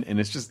funny in it, and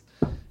it's just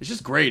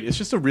great. It's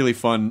just a really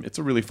fun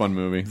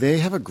movie. They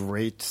have a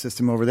great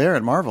system over there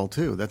at Marvel,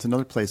 too. That's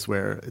another place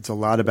where it's a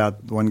lot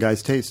about one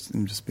guy's taste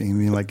and just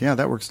being like, yeah,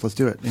 that works, let's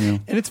do it.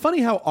 And it's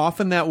funny how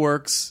often that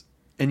works,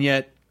 and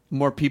yet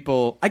more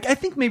people, I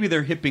think maybe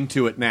they're hipping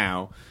to it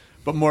now,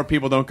 but more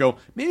people don't go,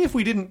 maybe if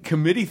we didn't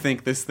committee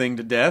think this thing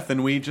to death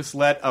and we just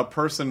let a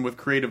person with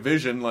creative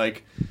vision,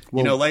 like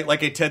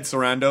a Ted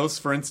Sarandos,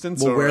 for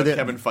instance, or a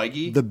Kevin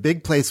Feige. The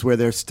big place where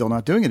they're still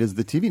not doing it is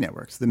the TV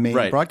networks. The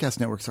main broadcast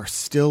networks are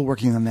still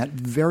working on that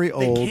very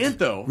old, they can't,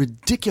 though.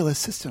 Ridiculous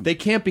system. They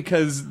can't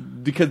because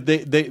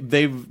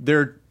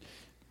they're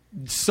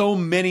so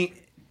many.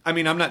 I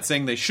mean, I'm not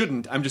saying they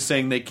shouldn't. I'm just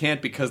saying they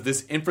can't because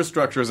this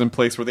infrastructure is in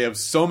place where they have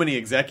so many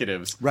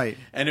executives. Right.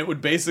 And it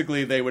would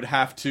basically, it would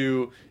have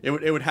to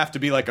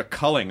be like a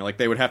culling. Like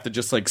they would have to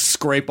just like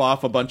scrape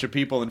off a bunch of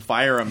people and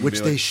fire them.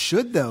 Which they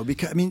should, though,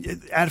 because, I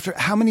mean, after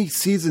how many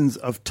seasons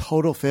of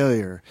total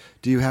failure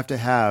do you have to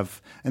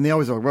have? And they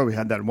always go, well, we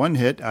had that one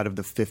hit out of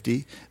the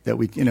 50 that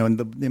we, and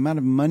the amount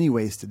of money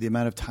wasted, the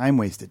amount of time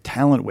wasted,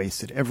 talent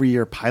wasted every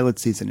year, pilot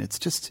season. It's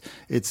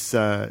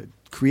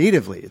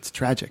creatively, it's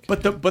tragic.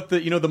 But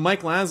the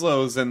Mike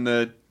Laszlo's and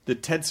the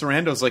Ted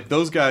Sarandos, like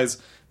those guys,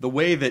 the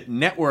way that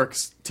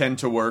networks tend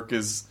to work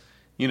is,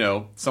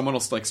 someone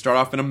will like start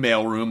off in a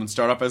mailroom and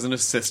start off as an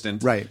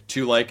assistant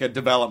to like a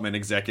development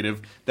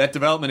executive. That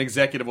development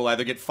executive will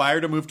either get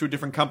fired or move to a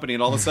different company,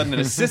 and all of a sudden an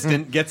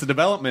assistant gets a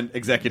development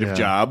executive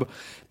job,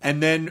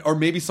 and then or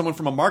maybe someone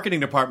from a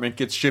marketing department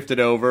gets shifted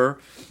over,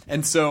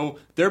 and so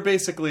they're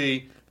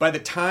basically, by the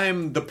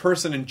time the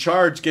person in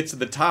charge gets to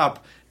the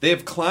top, they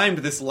have climbed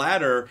this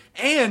ladder,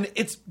 and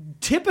it's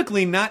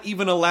typically not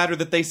even a ladder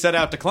that they set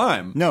out to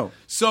climb. No.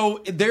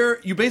 So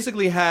you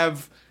basically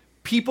have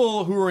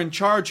people who are in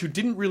charge who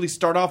didn't really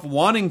start off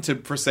wanting to,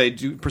 for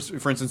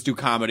instance, do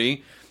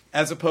comedy,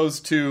 as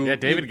opposed to... Yeah,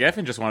 David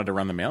Geffen just wanted to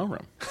run the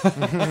mailroom.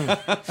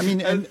 I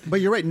mean,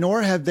 but you're right,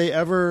 nor have they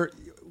ever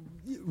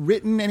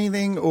written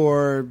anything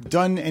or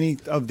done any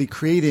of the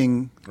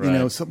creating,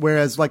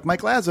 whereas like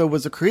Mike Laszlo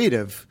was a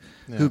creative...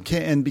 who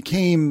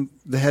became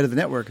the head of the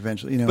network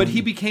eventually. But he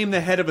became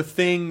the head of a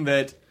thing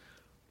that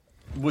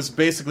was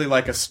basically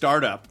like a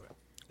startup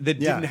that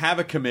didn't have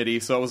a committee.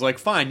 So it was like,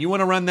 fine, you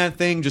want to run that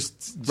thing,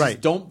 just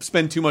don't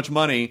spend too much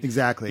money.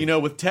 Exactly.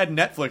 With Ted and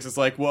Netflix, it's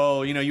like,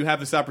 well, you have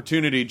this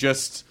opportunity,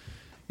 just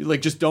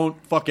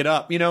don't fuck it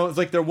up. It's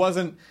like it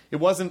wasn't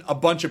a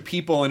bunch of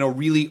people in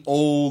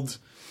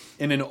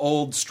an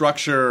old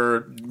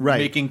structure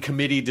making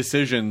committee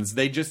decisions.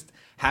 They just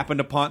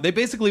they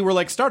basically were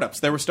like startups.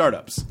 They were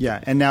startups. Yeah,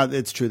 and now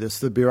it's true.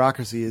 The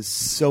bureaucracy is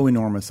so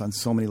enormous on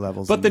so many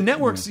levels. But the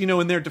networks,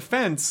 in their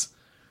defense,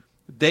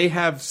 they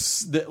have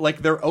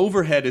their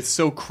overhead is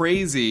so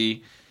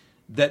crazy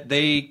that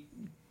they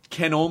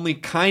can only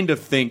kind of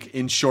think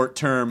in short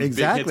term big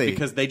hits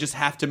because they just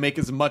have to make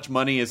as much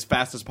money as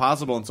fast as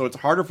possible, and so it's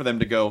harder for them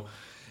to go,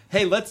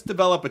 hey, let's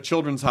develop a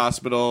children's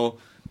hospital.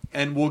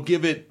 And we'll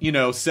give it,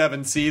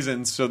 7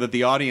 seasons so that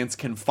the audience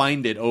can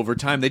find it over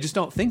time. They just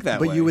don't think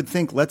that way. But you would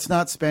think, let's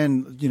not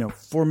spend,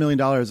 $4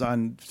 million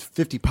on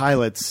 50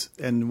 pilots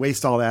and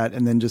waste all that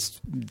and then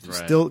just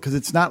still, because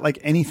it's not like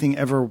anything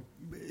ever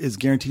is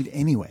guaranteed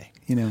anyway,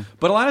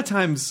 But a lot of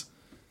times,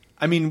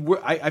 I mean,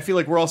 I feel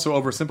like we're also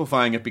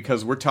oversimplifying it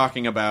because we're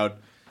talking about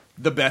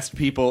the best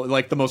people,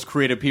 like the most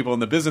creative people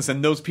in the business,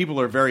 and those people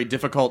are very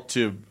difficult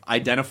to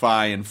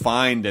identify and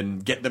find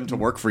and get them to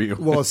work for you.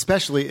 Well,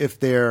 especially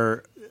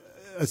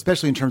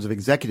in terms of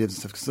executives and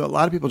stuff, because a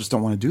lot of people just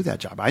don't want to do that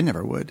job. I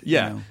never would.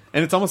 Yeah,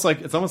 and it's almost like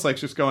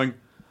just going,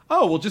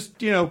 oh, well, just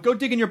go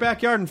dig in your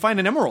backyard and find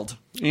an emerald.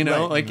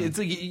 It's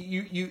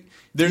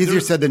like easier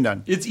said than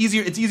done. It's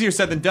easier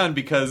said than done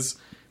because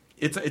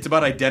it's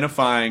about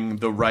identifying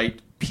the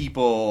right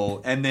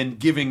people and then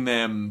giving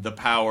them the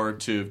power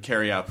to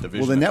carry out the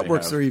vision. Well, the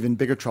networks are even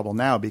bigger trouble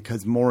now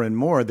because more and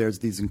more there's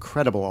these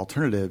incredible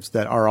alternatives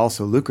that are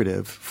also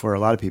lucrative for a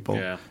lot of people.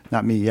 Yeah.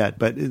 Not me yet,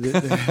 but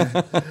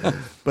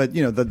but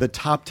the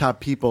top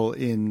people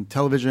in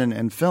television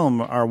and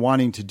film are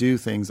wanting to do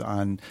things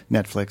on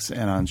Netflix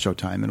and on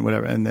Showtime and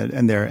whatever,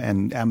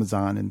 and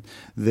Amazon, and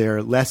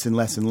they're less and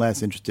less and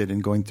less interested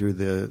in going through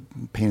the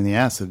pain in the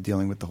ass of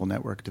dealing with the whole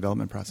network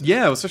development process.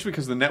 Yeah, especially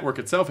because the network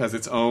itself has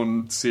its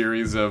own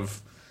series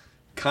of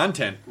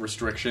content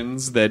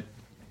restrictions that.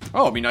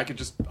 Oh, I mean, I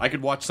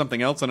could watch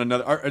something else on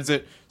another. Is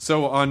it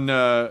so on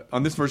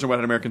this version of Wet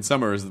Hot American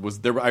Summer? Was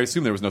there? I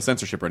assume there was no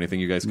censorship or anything.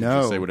 You guys could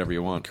just say whatever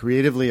you want,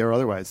 creatively or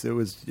otherwise. It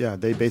was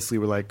They basically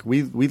were like,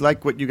 we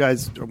like what you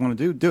guys want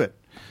to do it,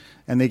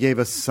 And they gave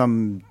us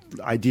some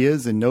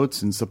ideas and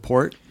notes and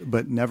support,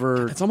 but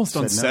never. It's almost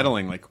said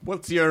unsettling. No. Like,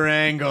 what's your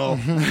angle?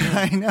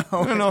 I know.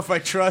 I don't know if I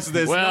trust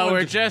this. Well, No we're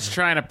one- just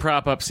trying to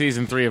prop up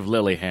season 3 of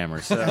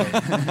Lilyhammer. So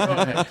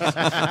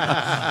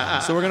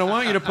So we're going to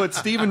want you to put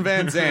Steven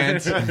Van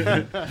Zandt.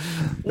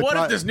 what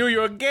if this New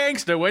York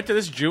gangster went to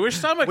this Jewish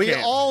summer We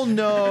camp? all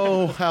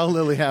know how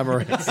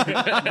Lilyhammer is.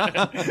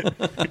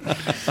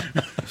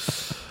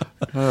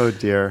 Oh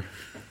dear,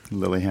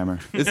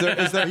 Lilyhammer. Is there?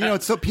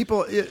 It's so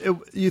people.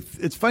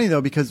 It's funny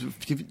though because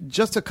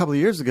just a couple of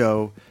years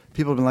ago,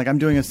 people have been like, "I'm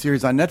doing a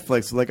series on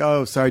Netflix." Like,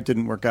 "Oh, sorry, it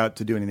didn't work out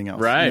to do anything else."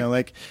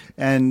 Right.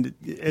 And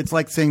it's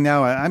like saying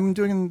now, "I'm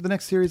doing the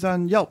next series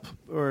on Yelp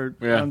or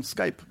on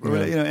Skype," or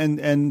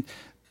and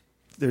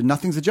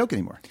nothing's a joke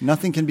anymore.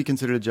 Nothing can be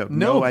considered a joke.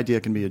 No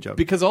idea can be a joke.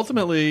 Because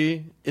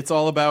ultimately, it's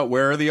all about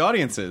where are the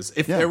audiences.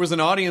 If there was an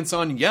audience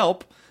on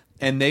Yelp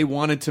and they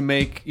wanted to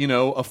make,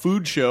 a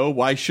food show,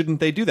 why shouldn't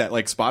they do that?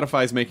 Like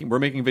we're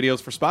making videos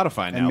for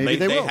Spotify now. And maybe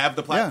they will. have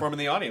the platform and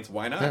the audience.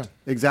 Why not? Yeah.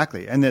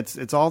 Exactly. And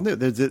it's all new.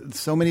 There's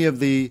so many of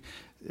the,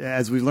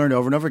 as we've learned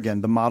over and over again,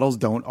 the models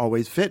don't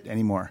always fit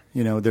anymore.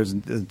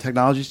 The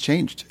technology's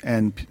changed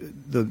and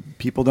the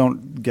people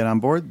don't get on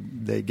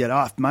board. They get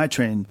off my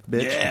train,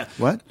 bitch. Yeah.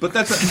 What? But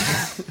that's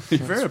you're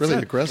very It's really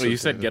upset. aggressive. Well, you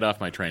said get off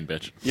my train,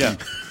 bitch. Yeah.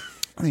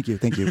 Thank you.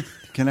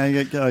 Can I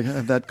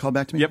have that call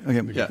back to me? Yep.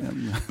 Okay. Yeah.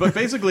 But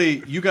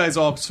basically, you guys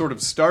all sort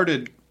of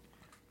started.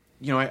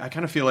 I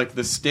kind of feel like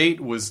the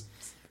state was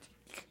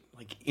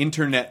like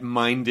internet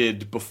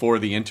minded before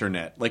the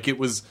internet. Like it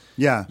was.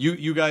 Yeah.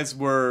 You guys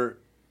were.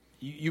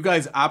 You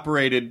guys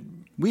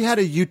operated. We had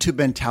a YouTube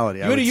mentality.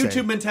 You had a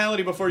YouTube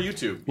mentality before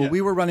YouTube. Well,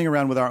 we were running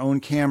around with our own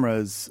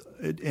cameras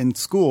in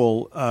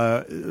school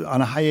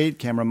on a high 8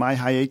 camera, my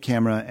high 8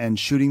 camera, and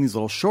shooting these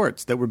little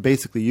shorts that were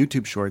basically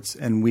YouTube shorts.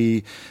 And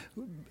we,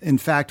 in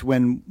fact,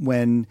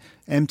 when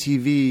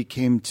MTV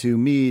came to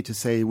me to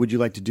say, would you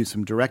like to do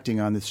some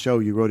directing on this show?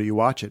 You wrote it, you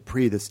watch it,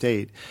 pre The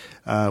State,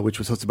 which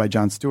was hosted by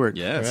Jon Stewart.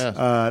 Yes.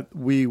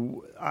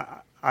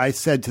 I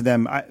said to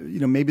them,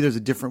 maybe there's a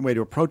different way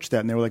to approach that.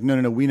 And they were like,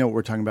 no, we know what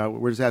we're talking about.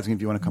 We're just asking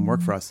if you want to come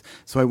work for us.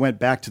 So I went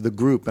back to the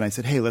group and I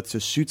said, hey, let's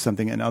just shoot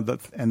something.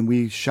 And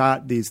we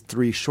shot these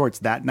 3 shorts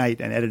that night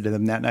and edited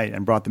them that night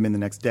and brought them in the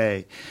next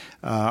day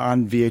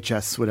on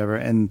VHS, whatever.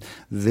 And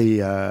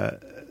they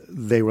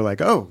were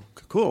like, oh,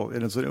 cool.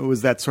 And it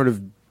was that sort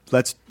of,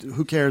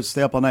 who cares,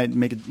 stay up all night and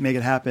make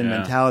it happen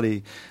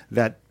mentality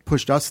that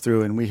pushed us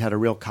through. And we had a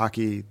real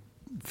cocky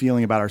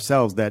feeling about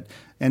ourselves that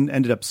and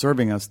ended up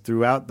serving us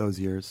throughout those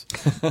years.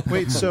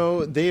 Wait,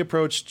 so they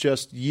approached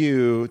just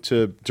you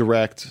to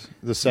direct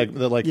the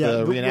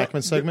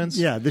reenactment segments?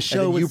 The show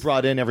and then was, you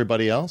brought in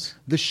everybody else?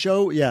 The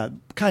show,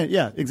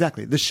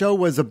 exactly. The show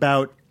was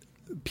about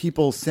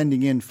people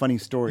sending in funny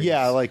stories.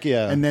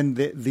 And then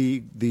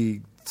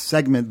the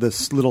segment,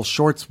 the little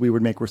shorts we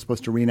would make were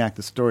supposed to reenact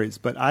the stories.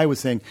 But I was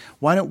saying,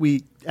 why don't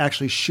we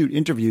actually shoot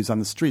interviews on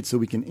the street so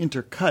we can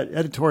intercut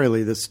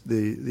editorially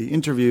the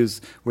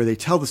interviews where they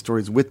tell the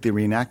stories with the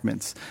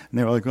reenactments? And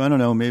they were like, well, I don't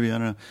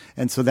know.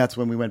 And so that's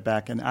when we went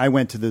back and I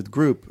went to the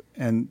group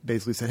and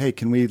basically said, hey,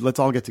 let's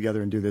all get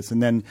together and do this.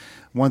 And then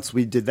once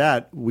we did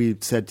that, we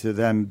said to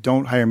them,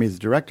 don't hire me as a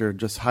director,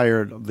 just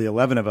hire the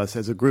 11 of us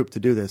as a group to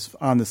do this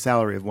on the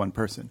salary of one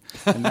person.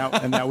 And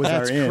that was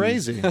That's our in.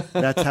 crazy.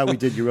 That's how we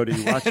did You Wrote It,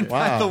 You Watch It.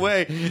 By the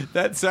way,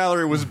 that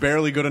salary was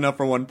barely good enough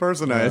for one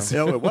person. I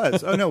assume. No, it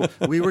was. Oh, no.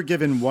 We were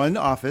given one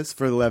office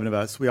for the 11 of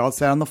us. We all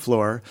sat on the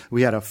floor.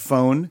 We had a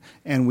phone,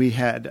 and we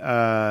had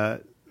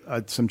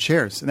some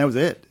chairs, and that was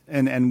it.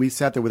 And we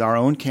sat there with our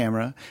own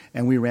camera,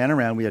 and we ran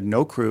around. We had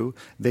no crew.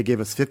 They gave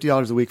us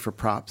 $50 a week for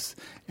props,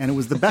 and it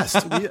was the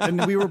best.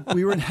 we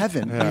were in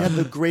heaven. Yeah. We had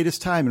the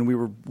greatest time, and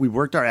we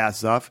worked our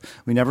asses off.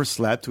 We never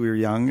slept. We were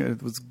young.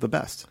 It was the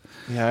best.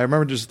 Yeah, I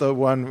remember just the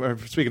one.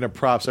 Speaking of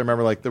props, I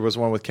remember there was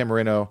one with Kim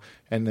Marino,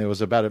 and it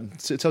was about it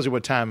tells you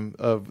what time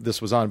of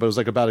this was on, but it was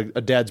about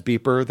a dad's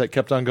beeper that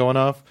kept on going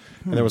off,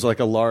 and there was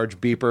a large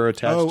beeper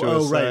attached to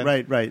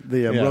it. Right.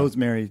 The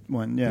Rosemary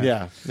one.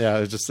 Yeah.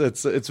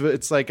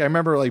 It's like I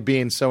remember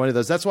being so into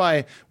this. That's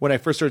why when I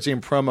first started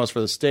seeing promos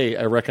for the state,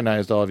 I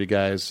recognized all of you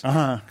guys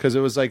because it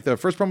was the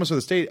first promos for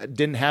the state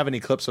didn't have any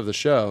clips of the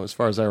show, as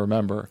far as I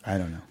remember. I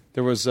don't know.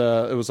 There was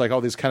it was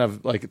all these kind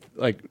of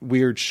like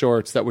weird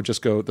shorts that would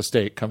just go the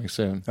state coming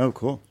soon. Oh,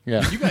 cool.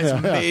 Yeah, you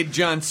guys made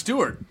Jon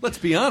Stewart. Let's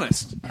be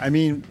honest. I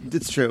mean,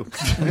 it's true.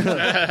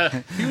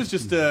 He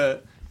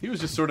was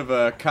just sort of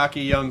a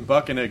cocky young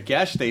buck in a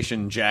gas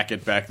station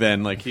jacket back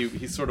then. Like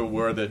he sort of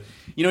wore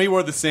he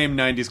wore the same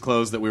 90s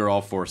clothes that we were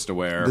all forced to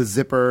wear. The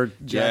zipper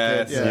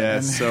jacket.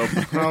 Yes. So,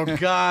 oh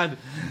God.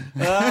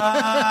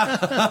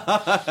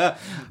 I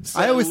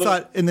always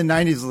thought in the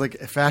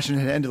 90s, fashion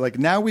had ended.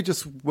 Now we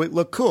just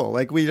look cool.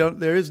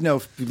 There is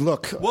no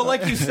look. Well,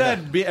 like you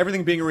said,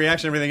 everything being a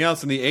reaction, everything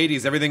else in the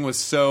 80s, everything was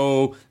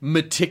so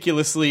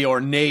meticulously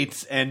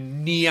ornate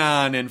and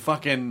neon and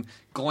fucking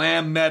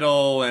glam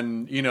metal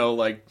and,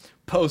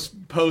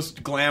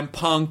 post glam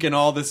punk and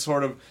all this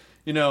sort of,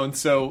 and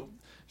so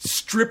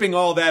stripping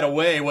all that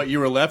away, what you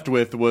were left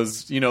with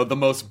was, the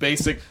most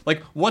basic.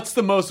 Like, what's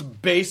the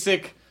most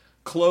basic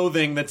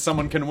clothing that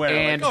someone can wear?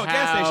 And like, a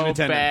gas station how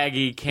attendant.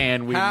 baggy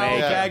can we How make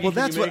it? baggy Well,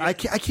 can that's you what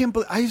make it? I can't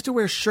believe. I used to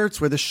wear shirts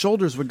where the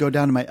shoulders would go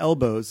down to my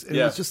elbows, and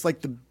it was just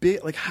like the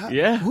big, like,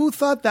 who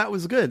thought that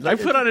was good? I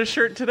Like, put on a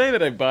shirt today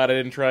that I bought. I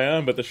didn't try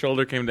on, but the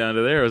shoulder came down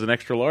to there. It was an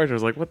extra large. I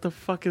was like, what the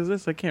fuck is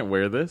this? I can't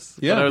wear this.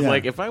 Yeah. But I was Yeah.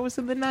 like, if I was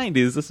in the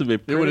 90s, this would be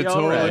It pretty would have all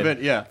totally right.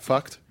 been, yeah.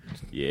 Fucked.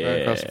 Yeah.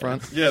 Right across the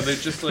front. Yeah, they're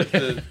just like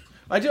the.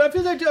 I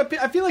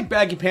feel like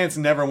baggy pants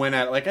never went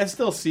out. Like, I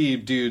still see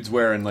dudes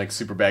wearing like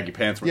super baggy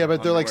pants. Yeah,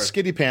 but they're like underwear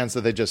skinny pants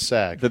that they just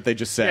sag. that they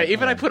just Yeah, say.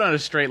 even I put on a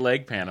straight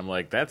leg pant. I'm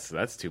like, that's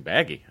too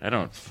baggy. I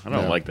don't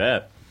like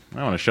that.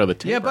 I want to show the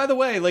taper. Yeah, by the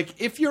way, like,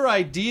 if your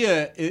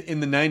idea in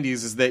the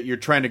 90s is that you're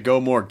trying to go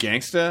more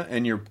gangsta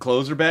and your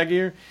clothes are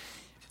baggier,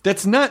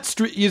 that's not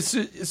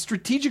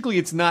strategically.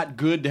 It's not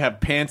good to have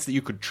pants that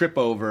you could trip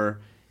over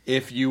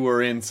if you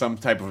were in some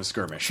type of a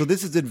skirmish. So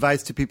this is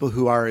advice to people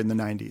who are in the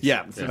 90s.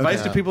 Yeah,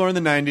 advice to people who are in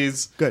the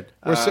 90s. Good.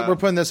 We're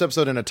putting this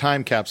episode in a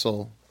time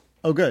capsule.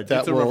 Oh, good. That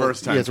It's a will- reverse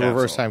time yeah, it's a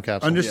reverse capsule. time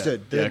capsule. Understood.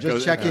 Yeah, They're it just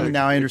goes- checking.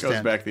 Now I it understand.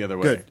 goes back the other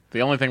way. Good.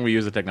 the only thing we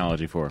use the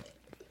technology for.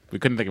 We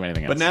couldn't think of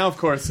anything else. But now, of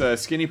course,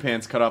 skinny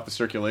pants cut off the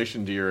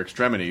circulation to your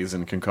extremities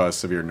and can cause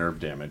severe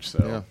nerve damage.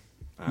 So,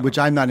 Which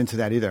I'm not into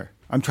that either.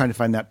 I'm trying to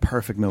find that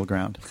perfect middle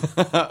ground.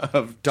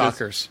 of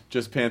Dockers.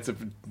 just pants.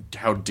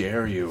 How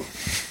dare you?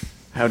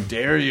 How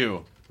dare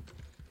you?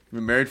 You've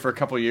been married for a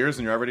couple of years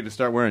and you're already to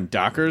start wearing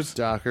Dockers.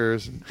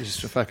 Dockers.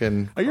 Just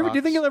fucking. Do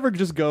you think you'll ever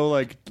just go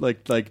like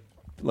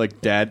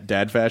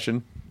dad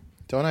fashion?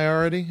 Don't I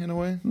already, in a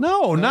way?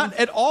 No, not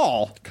at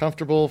all.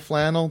 Comfortable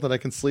flannel that I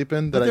can sleep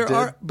in that But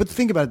I did. but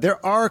think about it.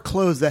 There are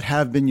clothes that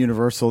have been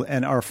universal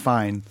and are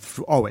fine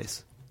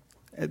always.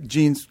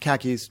 Jeans,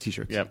 khakis,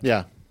 t-shirts. Yep.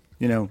 Yeah.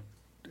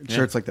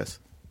 Shirts like this.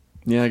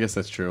 Yeah, I guess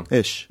that's true.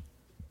 Ish.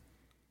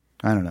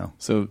 I don't know.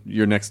 So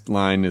your next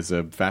line is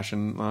a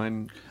fashion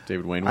line,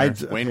 David Wain wear?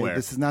 Wain wear.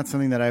 This is not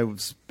something that I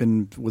was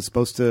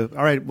supposed to.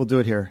 All right, we'll do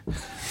it here.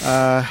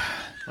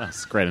 Well,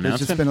 it's a great There's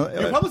just announcement.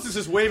 been Your publicist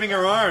is waving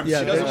her arms. yeah,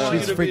 she doesn't want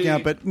she's you to freaking be...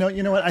 out. But no,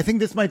 you know what? I think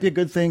this might be a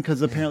good thing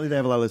because apparently they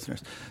have a lot of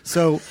listeners.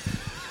 So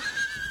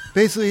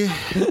basically,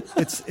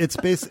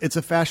 it's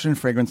a fashion and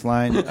fragrance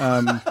line,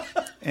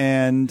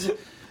 and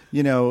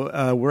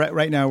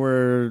right now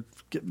we're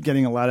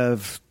getting a lot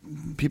of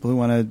people who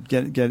want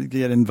to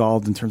get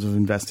involved in terms of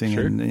investing,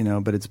 Sure.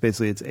 and but it's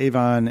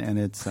Avon and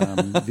it's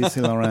Yves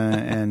Saint Laurent,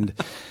 and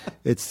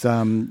it's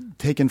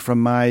taken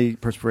from my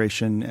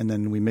perspiration, and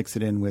then we mix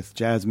it in with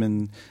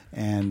jasmine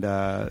and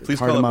Please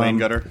call it cardamom. Wayne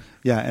Gutter.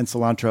 Yeah, and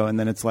cilantro, and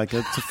then it's like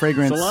it's a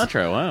fragrance.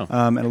 Cilantro,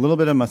 wow. And a little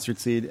bit of mustard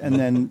seed, and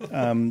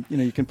then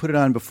you can put it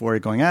on before you're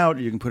going out. Or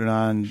you can put it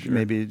on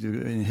maybe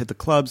hit the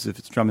clubs if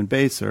it's drum and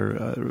bass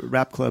or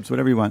rap clubs,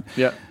 whatever you want.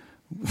 Yeah.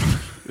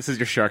 This is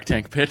your Shark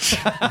Tank pitch.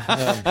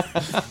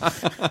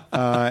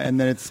 And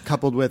then it's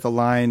coupled with a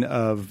line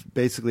of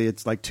basically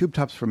it's like tube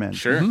tops for men.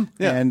 Sure.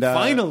 Yeah, And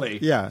finally.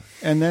 yeah,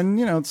 and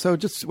then so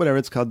just whatever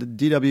it's called, the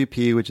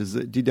DWP, which is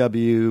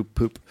DW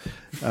poop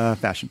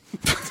fashion.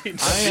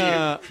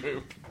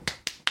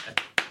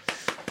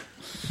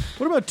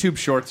 What about tube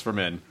shorts for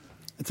men?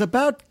 It's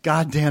about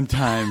goddamn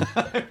time.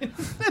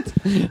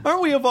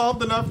 Aren't we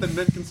evolved enough that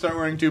men can start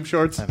wearing tube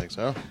shorts? I think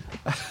so.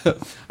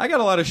 I got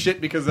a lot of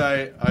shit because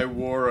I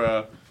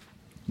wore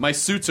my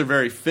suits are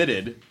very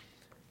fitted,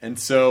 and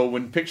so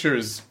when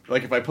pictures,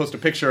 like if I post a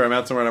picture, I'm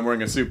out somewhere and I'm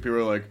wearing a suit, people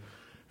are like,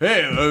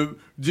 "Hey,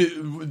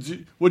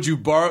 would you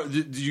borrow?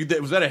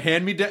 Was that a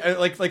hand me down?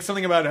 Like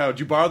something about how did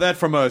you borrow that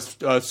from a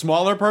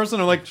smaller person?"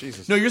 I'm like,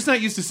 Jesus. "No, you're just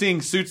not used to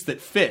seeing suits that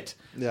fit."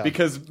 Yeah.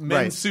 Because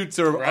men's suits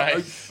are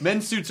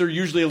men's suits are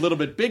usually a little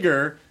bit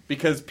bigger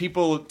because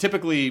people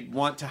typically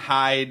want to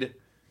hide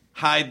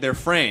their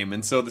frame,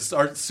 and so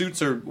our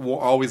suits are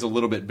always a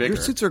little bit bigger.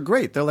 Your suits are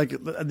great. They're like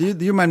you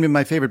remind me of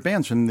my favorite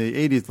bands from the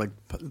 '80s, like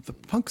the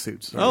punk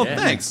suits. Oh,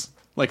 thanks.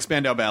 Like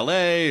Spandau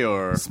Ballet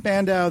or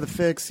Spandau, the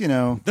Fix,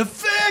 The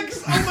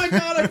Fix! Oh my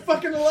god, I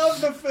fucking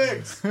love The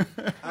Fix!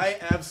 I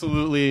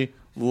absolutely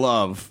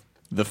love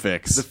The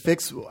Fix. The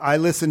Fix. I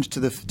listened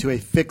to a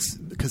Fix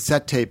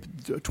cassette tape,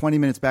 20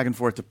 minutes back and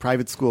forth to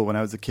private school when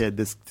I was a kid.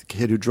 This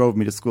kid who drove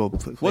me to school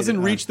Wasn't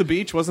Reach the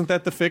Beach? Wasn't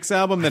that the Fix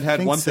album that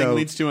had One Thing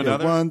Leads to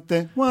Another?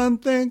 Yeah, one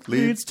thing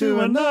leads to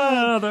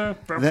another.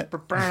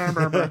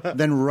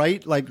 Then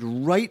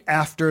right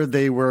after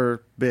they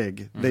were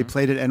big, they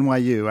played at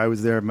NYU. I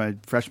was there my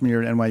freshman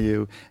year at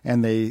NYU,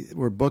 and they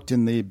were booked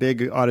in the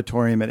big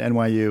auditorium at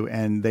NYU,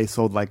 and they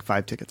sold like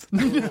 5 tickets.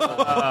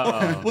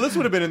 Well, this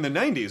would have been in the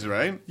 90s,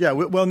 right? Yeah,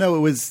 well, no, it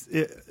was.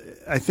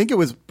 I think it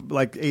was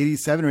like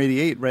 87 or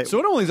 88, right? So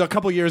it only was a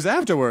couple years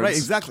afterwards. Right,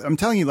 exactly. I'm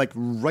telling you, like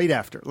right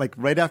after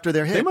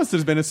their hit. They must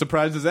have been as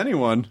surprised as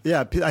anyone.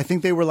 Yeah, I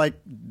think they were like,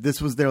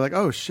 they're like,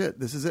 oh shit,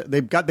 this is it.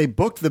 They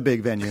booked the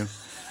big venue,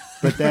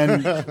 but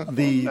then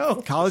the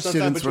college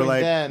Sometime students were between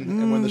like, then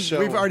and when the show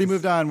we've already was.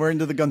 moved on. We're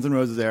into the Guns N'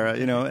 Roses era,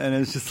 and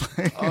it's just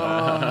like,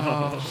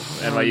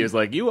 NYU is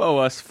like, you owe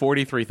us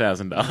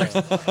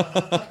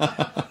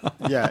 $43,000.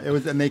 Yeah, it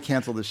was, and they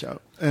canceled the show.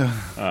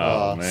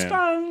 Oh, man.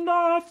 Stand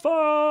up for...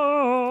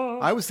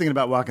 I was thinking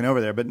about walking over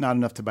there, but not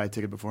enough to buy a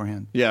ticket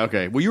beforehand. Yeah,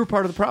 okay. Well, you were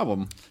part of the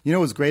problem. You know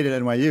what was great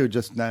at NYU?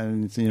 Just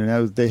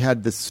they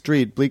had this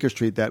street, Bleecker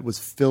Street, that was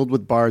filled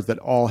with bars that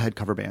all had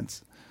cover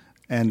bands.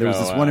 And there was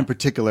this one in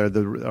particular,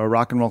 the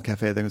Rock and Roll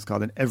Cafe, I think it was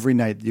called. And every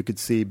night you could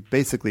see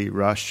basically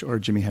Rush or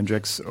Jimi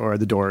Hendrix or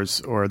the Doors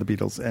or the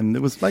Beatles. And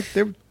it was like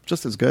they were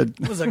just as good.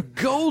 It was a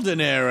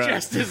golden era.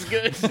 Just as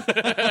good.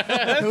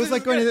 It was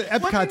like going to the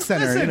Epcot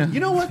Center. Listen, you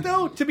know what,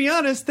 though? To be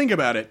honest, think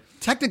about it.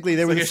 Technically,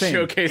 they were the Like a same.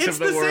 showcase It's of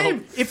the the world.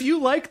 same. If you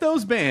like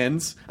those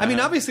bands, I mean,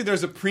 obviously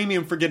there's a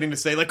premium for getting to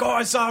say, like, oh,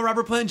 I saw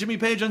Robert Plant and Jimmy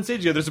Page on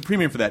stage. Yeah, there's a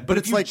premium for that. But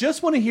if it's you like-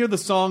 just want to hear the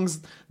songs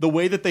the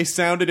way that they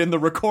sounded in the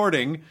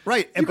recording,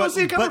 Right, you go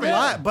see a cover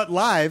band. but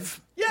live,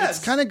 Yes.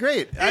 it's kind of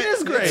great. It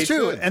is great. It's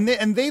true, Good.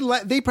 and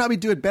they probably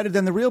do it better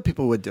than the real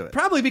people would do it.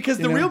 Probably because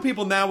the know, real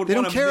people now would they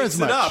want don't to care mix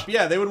as it much. up.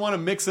 Yeah, they would want to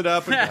mix it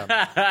up.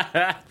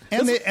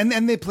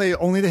 And they play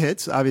only the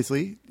hits.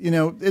 Obviously,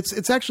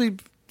 it's actually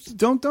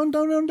don't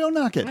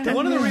knock it.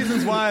 One of the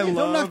reasons why I don't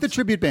love knock the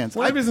tribute bands.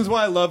 One of the reasons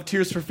why I love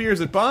Tears for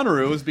Fears at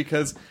Bonnaroo is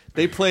because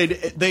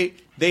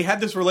they had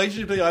this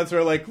relationship with the audience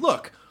where like,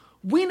 look,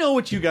 we know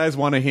what you guys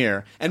want to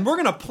hear, and we're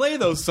going to play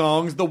those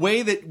songs the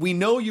way that we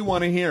know you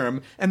want to hear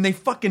them, and they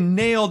fucking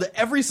nailed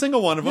every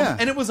single one of them, Yeah.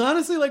 and it was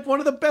honestly like one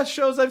of the best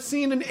shows I've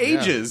seen in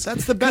ages.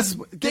 That's the best.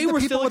 Give They the were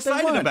people still what they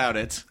excited want. about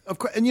it. Of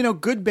course,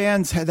 and good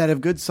bands that have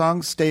good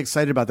songs stay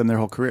excited about them their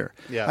whole career.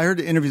 Yeah. I heard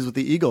interviews with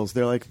the Eagles.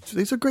 They're like,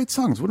 "These are great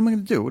songs. What am I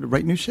going to do?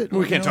 Write new shit?"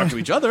 We can't talk to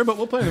each other, but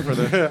we'll play them for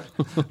the...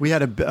 We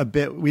had a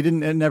bit. We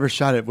never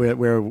shot it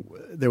where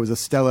there was a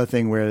Stella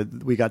thing where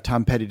we got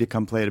Tom Petty to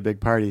come play at a big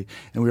party,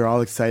 and we were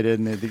all excited.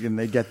 And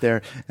they get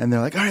there, and they're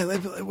like, "All right,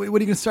 what are you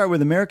going to start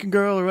with? American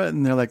Girl or what?"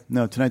 And they're like,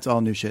 "No, tonight's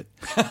all new shit."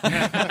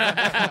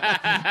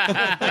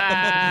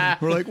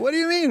 We're like, "What do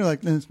you mean?" We're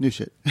like, "No, it's new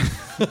shit."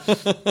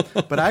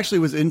 But I actually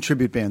was in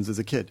tribute bands as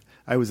a kid.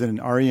 I was in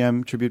an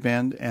REM tribute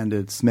band and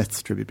a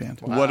Smiths tribute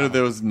band. What are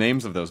those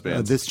names of those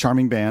bands? This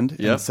Charming Band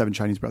Yep. and Seven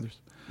Chinese Brothers.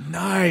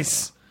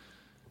 Nice.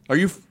 Are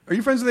you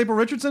friends with April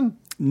Richardson?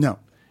 No.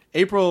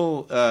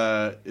 April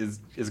is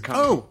a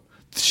comic. Oh,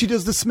 she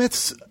does the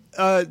Smiths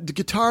the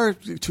guitar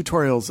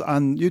tutorials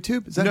on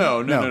YouTube. Is that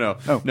No.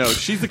 Oh. No,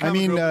 she's the I comic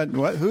mean, girl.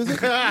 what? Who is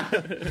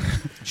it?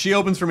 She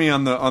opens for me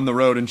on the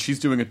road, and she's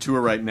doing a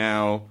tour right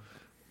now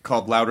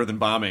called Louder Than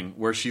Bombing,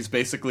 where she's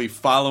basically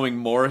following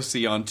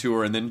Morrissey on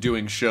tour and then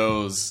doing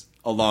shows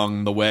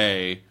along the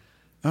way.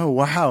 Oh,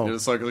 wow.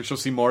 It's like she'll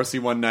see Morrissey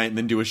one night and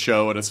then do a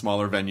show at a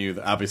smaller venue,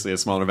 obviously a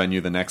smaller venue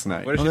the next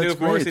night. What does Oh, she do that's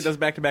if Morrissey great. does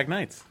back-to-back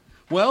nights?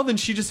 Well, then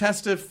she just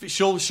has to.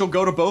 She'll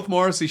go to both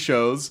Morrissey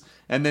shows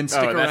and then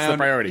stick around. That's the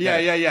priority.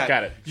 Yeah.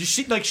 Got it.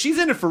 She's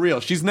in it for real.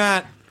 She's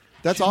not.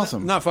 That's she's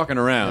awesome. Not fucking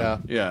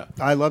around. Yeah.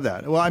 I love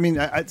that. Well, I mean,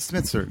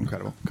 Smiths are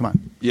incredible. Come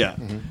on. Yeah.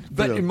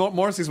 But Really.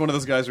 Morrissey's one of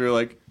those guys where you're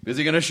like, is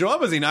he going to show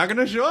up? Is he not going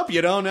to show up?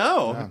 You don't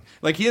know.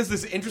 Like, he has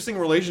this interesting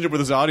relationship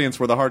with his audience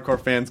where the hardcore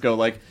fans go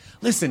like,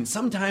 listen,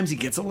 sometimes he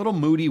gets a little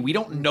moody. We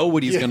don't know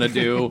what he's going to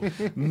do.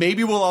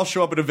 Maybe we'll all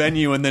show up at a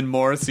venue and then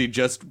Morrissey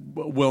just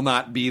will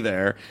not be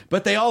there.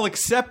 But they all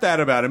accept that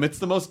about him. It's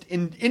the most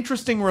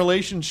interesting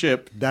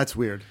relationship. That's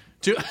weird.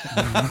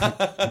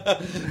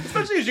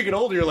 Especially as you get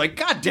older, you're like,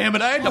 God damn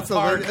it, I had to Also,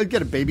 park.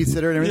 get a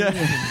babysitter and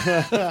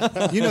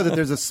everything. You know that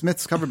there's a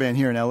Smiths cover band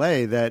here in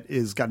L.A. that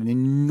is got an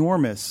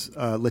enormous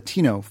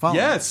Latino following.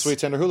 Yes. Sweet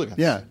Tender Hooligans.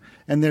 Yeah.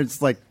 And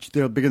there's like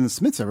they're bigger than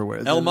Smiths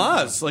everywhere. El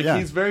Maz. Like, Yeah.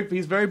 he's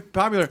very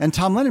popular. And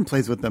Tom Lennon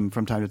plays with them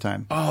from time to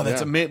time. Oh,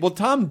 that's amazing. Well,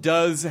 Tom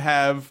does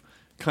have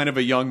kind of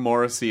a young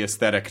Morrissey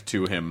aesthetic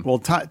to him. Well,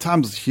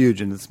 Tom's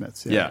huge in the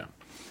Smiths. Yeah.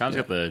 Tom's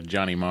got the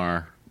Johnny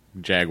Marr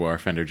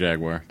Fender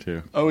Jaguar,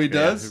 too. Oh, he Yeah,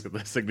 does? he's got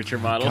the signature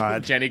model.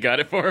 God. Jenny got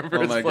it for him for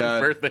Oh, his my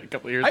God. birthday a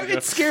couple years ago.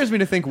 It scares me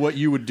to think what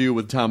you would do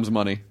with Tom's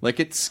money. Like,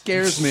 it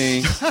scares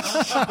me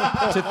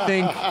to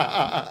think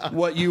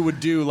what you would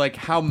do. Like,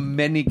 how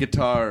many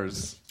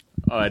guitars?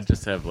 Oh, I'd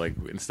just have, like,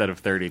 instead of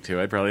 32,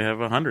 I'd probably have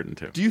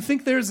 102. Do you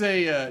think there's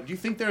a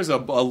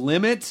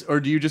limit, or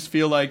do you just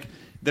feel like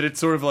that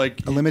it's sort of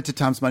like? A limit to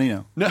Tom's money,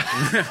 no.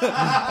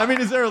 I mean,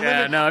 is there a limit?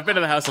 Yeah, no, I've been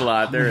to the house a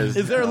lot. There is.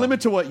 Is there a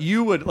limit to what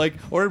you would like,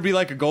 or it'd be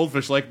like a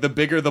goldfish? Like, the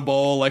bigger the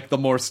bowl, like the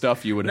more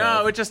stuff you would No,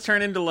 have. it would just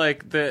turn into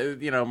like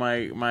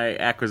my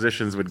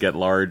acquisitions would get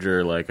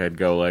larger. Like I'd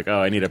go like, oh,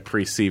 I need a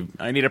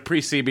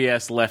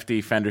pre-CBS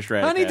lefty Fender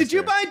Stratocaster. Honey, did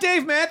you buy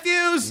Dave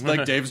Matthews?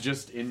 Like, Dave's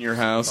just in your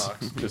house.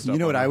 Just You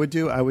know what I would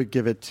do? I would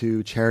give it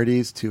to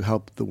charities to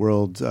help the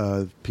world,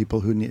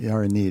 people who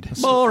are in need.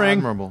 Boring.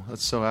 Admirable.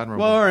 That's so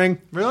admirable.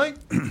 Boring. Really?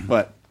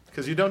 What?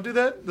 Because you don't do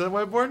that? The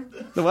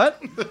whiteboard? The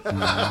what?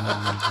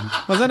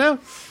 What's that now?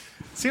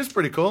 Seems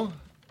pretty cool.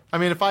 I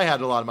mean, if I had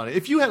a lot of money.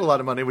 If you had a lot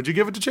of money, would you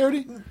give it to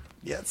charity?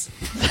 Yes.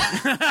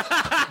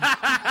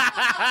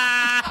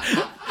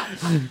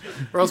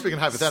 We're all speaking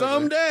hypothetically.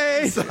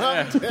 Someday.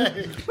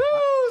 Woo,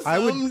 I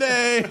would-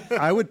 someday.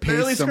 I would pay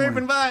Barely someone.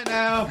 scraping by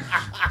now.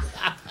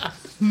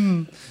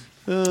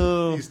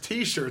 These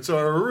T-shirts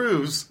are a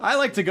ruse. I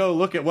like to go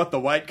look at what the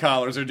white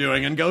collars are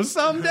doing and go,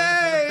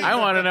 someday. I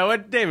want to know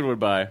what David would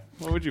buy.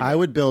 What would you buy? I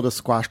would build a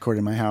squash court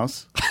in my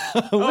house.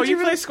 Oh, you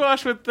play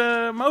squash with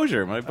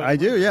Mosier. I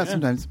do, yeah,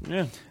 sometimes.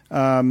 Yeah.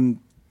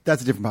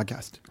 That's a different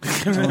podcast.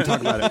 Don't want to talk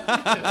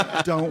about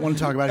it. Don't want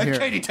to talk about it here.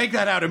 Katie, take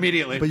that out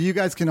immediately. But you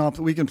guys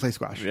we can play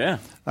squash. Yeah.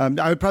 I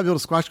would probably build a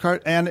squash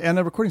cart and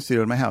a recording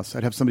studio in my house.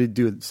 I'd have somebody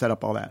set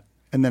up all that.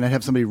 And then I'd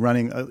have somebody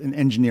running in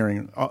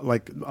engineering,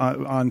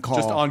 on call.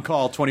 Just on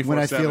call 24/7. When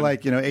I feel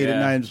like, 8 at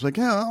night, I'm just like,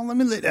 let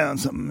me lay down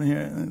something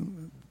here.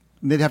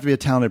 They'd have to be a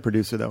talented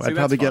producer, though. I'd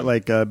probably get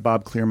like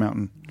Bob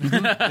Clearmountain.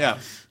 Yeah.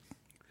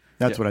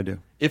 That's what I do.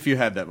 If you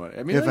had that money.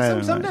 I mean, If I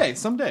had someday.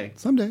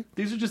 Someday.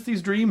 These are just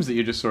these dreams that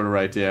you just sort of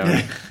write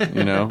down,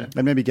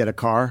 I'd maybe get a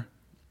car.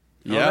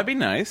 Yeah, that'd be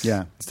nice.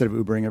 Yeah, instead of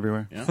Ubering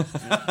everywhere. Yeah.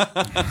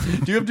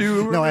 Do you have to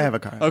Uber? No, I have a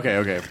car.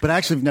 Okay. But I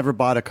actually have never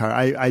bought a car.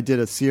 I did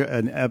a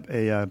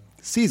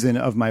season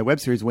of my web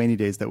series, Wainy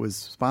Days, that was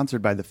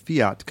sponsored by the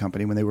Fiat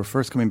company when they were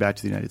first coming back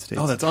to the United States.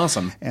 Oh, that's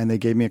awesome. And they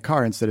gave me a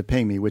car instead of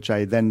paying me, which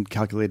I then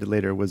calculated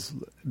later was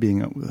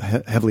being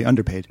heavily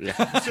underpaid. You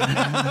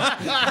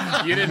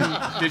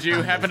didn't? Did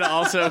you happen to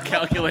also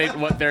calculate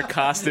what their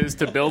cost is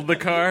to build the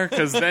car?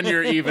 Because then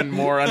you're even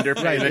more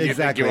underpaid than Exactly. you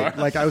think you are.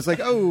 Like I was like,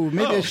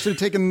 maybe I should have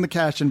taken the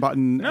cash and bought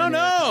an.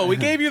 No, we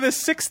gave you the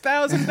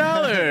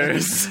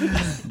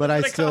 $6,000. But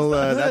I still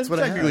that's what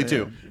technically I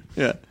too.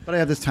 Yeah. But I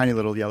have this tiny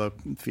little yellow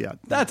Fiat.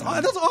 That's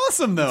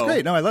awesome, though. It's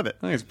great. No, I love it.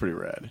 I think it's pretty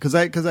rad. Because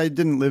I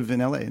didn't live in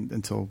LA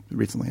until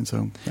recently, and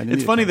so I didn't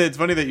It's funny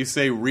that you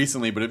say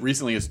recently, but it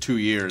recently is 2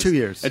 years. 2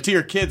 years. And to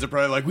your kids, are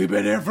probably like, we've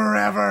been here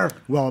forever.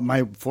 Well,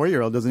 my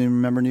 4-year-old doesn't even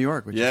remember New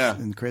York, which Yeah.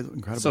 is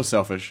incredible. So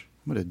selfish.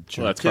 What a joke.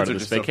 Well, that's Kids part are of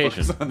this just so vacation.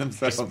 focused on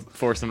themselves. Just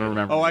force them to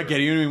remember. Oh, I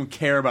get it. You don't even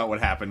care about what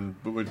happened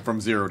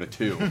from 0 to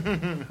 2.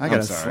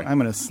 I'm sorry. I'm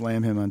going to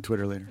slam him on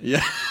Twitter later.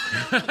 Yeah.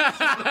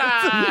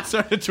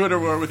 Start a Twitter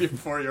war with your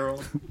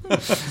 4-year-old.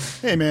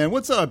 Hey, man,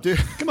 what's up, dude?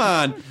 Come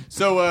on.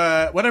 So,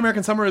 What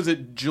American Summer, is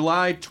it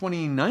July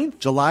 29th?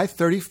 July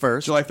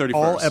 31st. July 31st.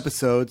 All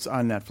episodes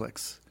on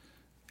Netflix.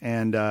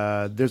 And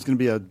there's going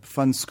to be a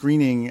fun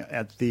screening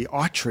at the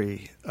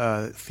Autry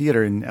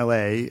Theater in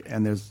L.A.,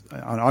 and there's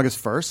on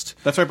August 1st.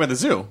 That's right by the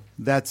zoo.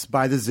 That's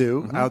by the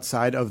zoo,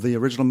 outside of the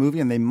original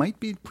movie, and they might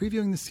be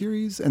previewing the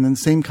series. And then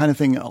same kind of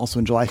thing also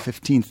on July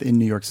 15th in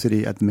New York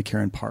City at the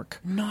McCarran Park.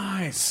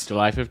 Nice.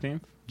 July 15th?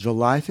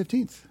 July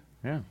 15th.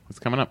 Yeah, it's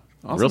coming up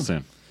Awesome. real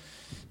soon.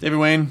 David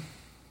Wain,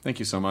 thank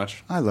you so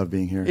much. I love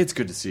being here. It's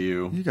good to see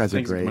you. You guys are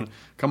Thanks for great. coming.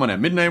 Come on at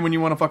midnight when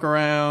you want to fuck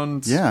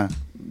around. Yeah.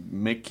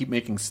 Keep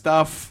making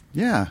stuff.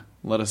 Yeah.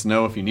 Let us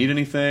know if you need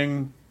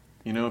anything.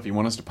 If you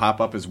want us to pop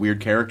up as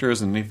weird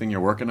characters and anything you're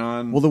working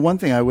on. Well, the one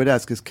thing I would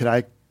ask is, could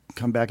I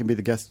come back and be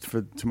the guest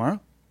for tomorrow?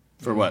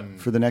 For what?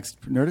 For the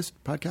next Nerdist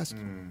podcast?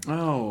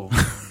 Oh.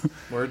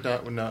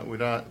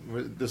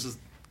 This is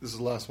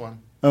the last one.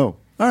 Oh,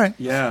 all right.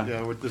 Yeah.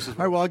 Yeah, this is. All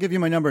right, well, I'll give you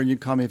my number, and you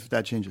can call me if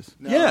that changes.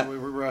 No, Yeah. we're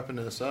wrapping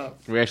this up.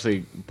 We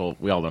actually,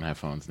 we all don't have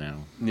phones now.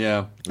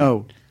 Yeah.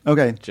 Oh,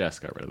 okay. Jess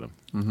got rid of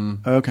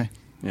them. Okay.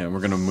 Yeah, we're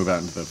going to move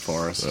out into the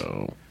forest.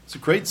 So It's a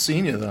great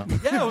seeing you, though.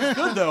 Yeah, it was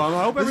good, though.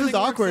 I hope This everything is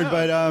awkward, works out.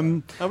 but I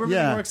hope everything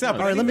yeah. works out.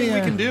 But All right, let me.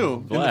 anything we can do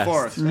in the Blast.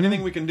 forest.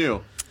 Anything we can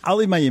do. I'll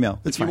leave my email.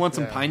 That's If you fine. want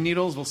some pine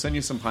needles, we'll send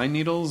you some pine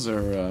needles.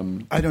 Or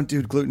I don't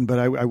do gluten, but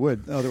I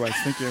would. Otherwise,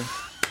 thank you.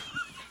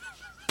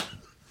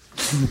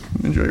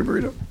 enjoy your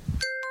burrito.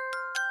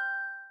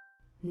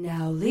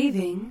 Now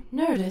leaving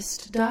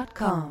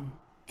Nerdist.com.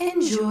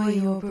 Enjoy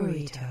your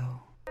burrito.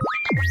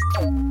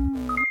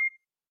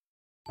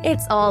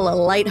 It's all a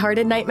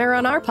lighthearted nightmare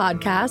on our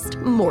podcast,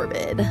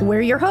 Morbid. We're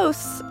your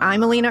hosts.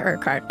 I'm Alina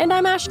Urquhart. And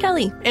I'm Ash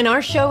Kelly. And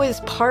our show is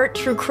part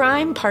true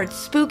crime, part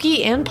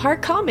spooky, and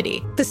part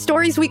comedy. The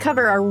stories we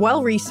cover are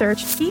well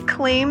researched. He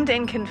claimed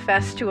and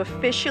confessed to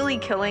officially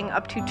killing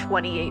up to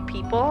 28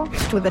 people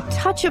with a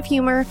touch of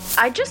humor.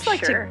 I'd just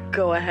like to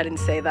go ahead and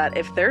say that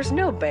if there's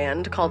no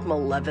band called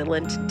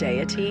Malevolent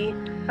Deity,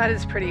 That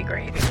is pretty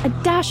great. a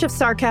dash of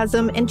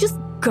sarcasm and just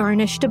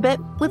garnished a bit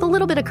with a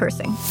little bit of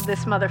cursing.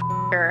 This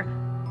motherfucker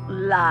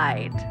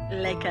lied.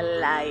 Like a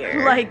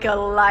liar. Like a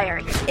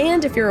liar.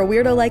 And if you're a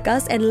weirdo like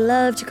us and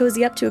love to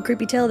cozy up to a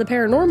creepy tale of the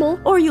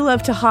paranormal, Or you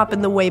love to hop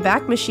in the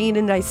Wayback Machine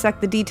and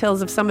dissect the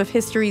details of some of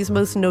history's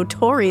most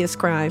notorious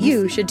crimes.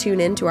 you should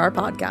tune in to our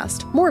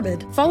podcast,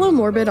 Morbid. Follow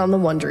Morbid on the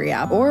Wondery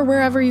app or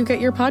wherever you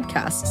get your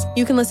podcasts.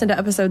 You can listen to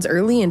episodes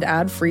early and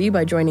ad-free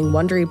by joining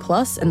Wondery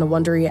Plus in the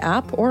Wondery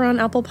app or on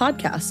Apple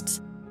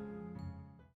Podcasts.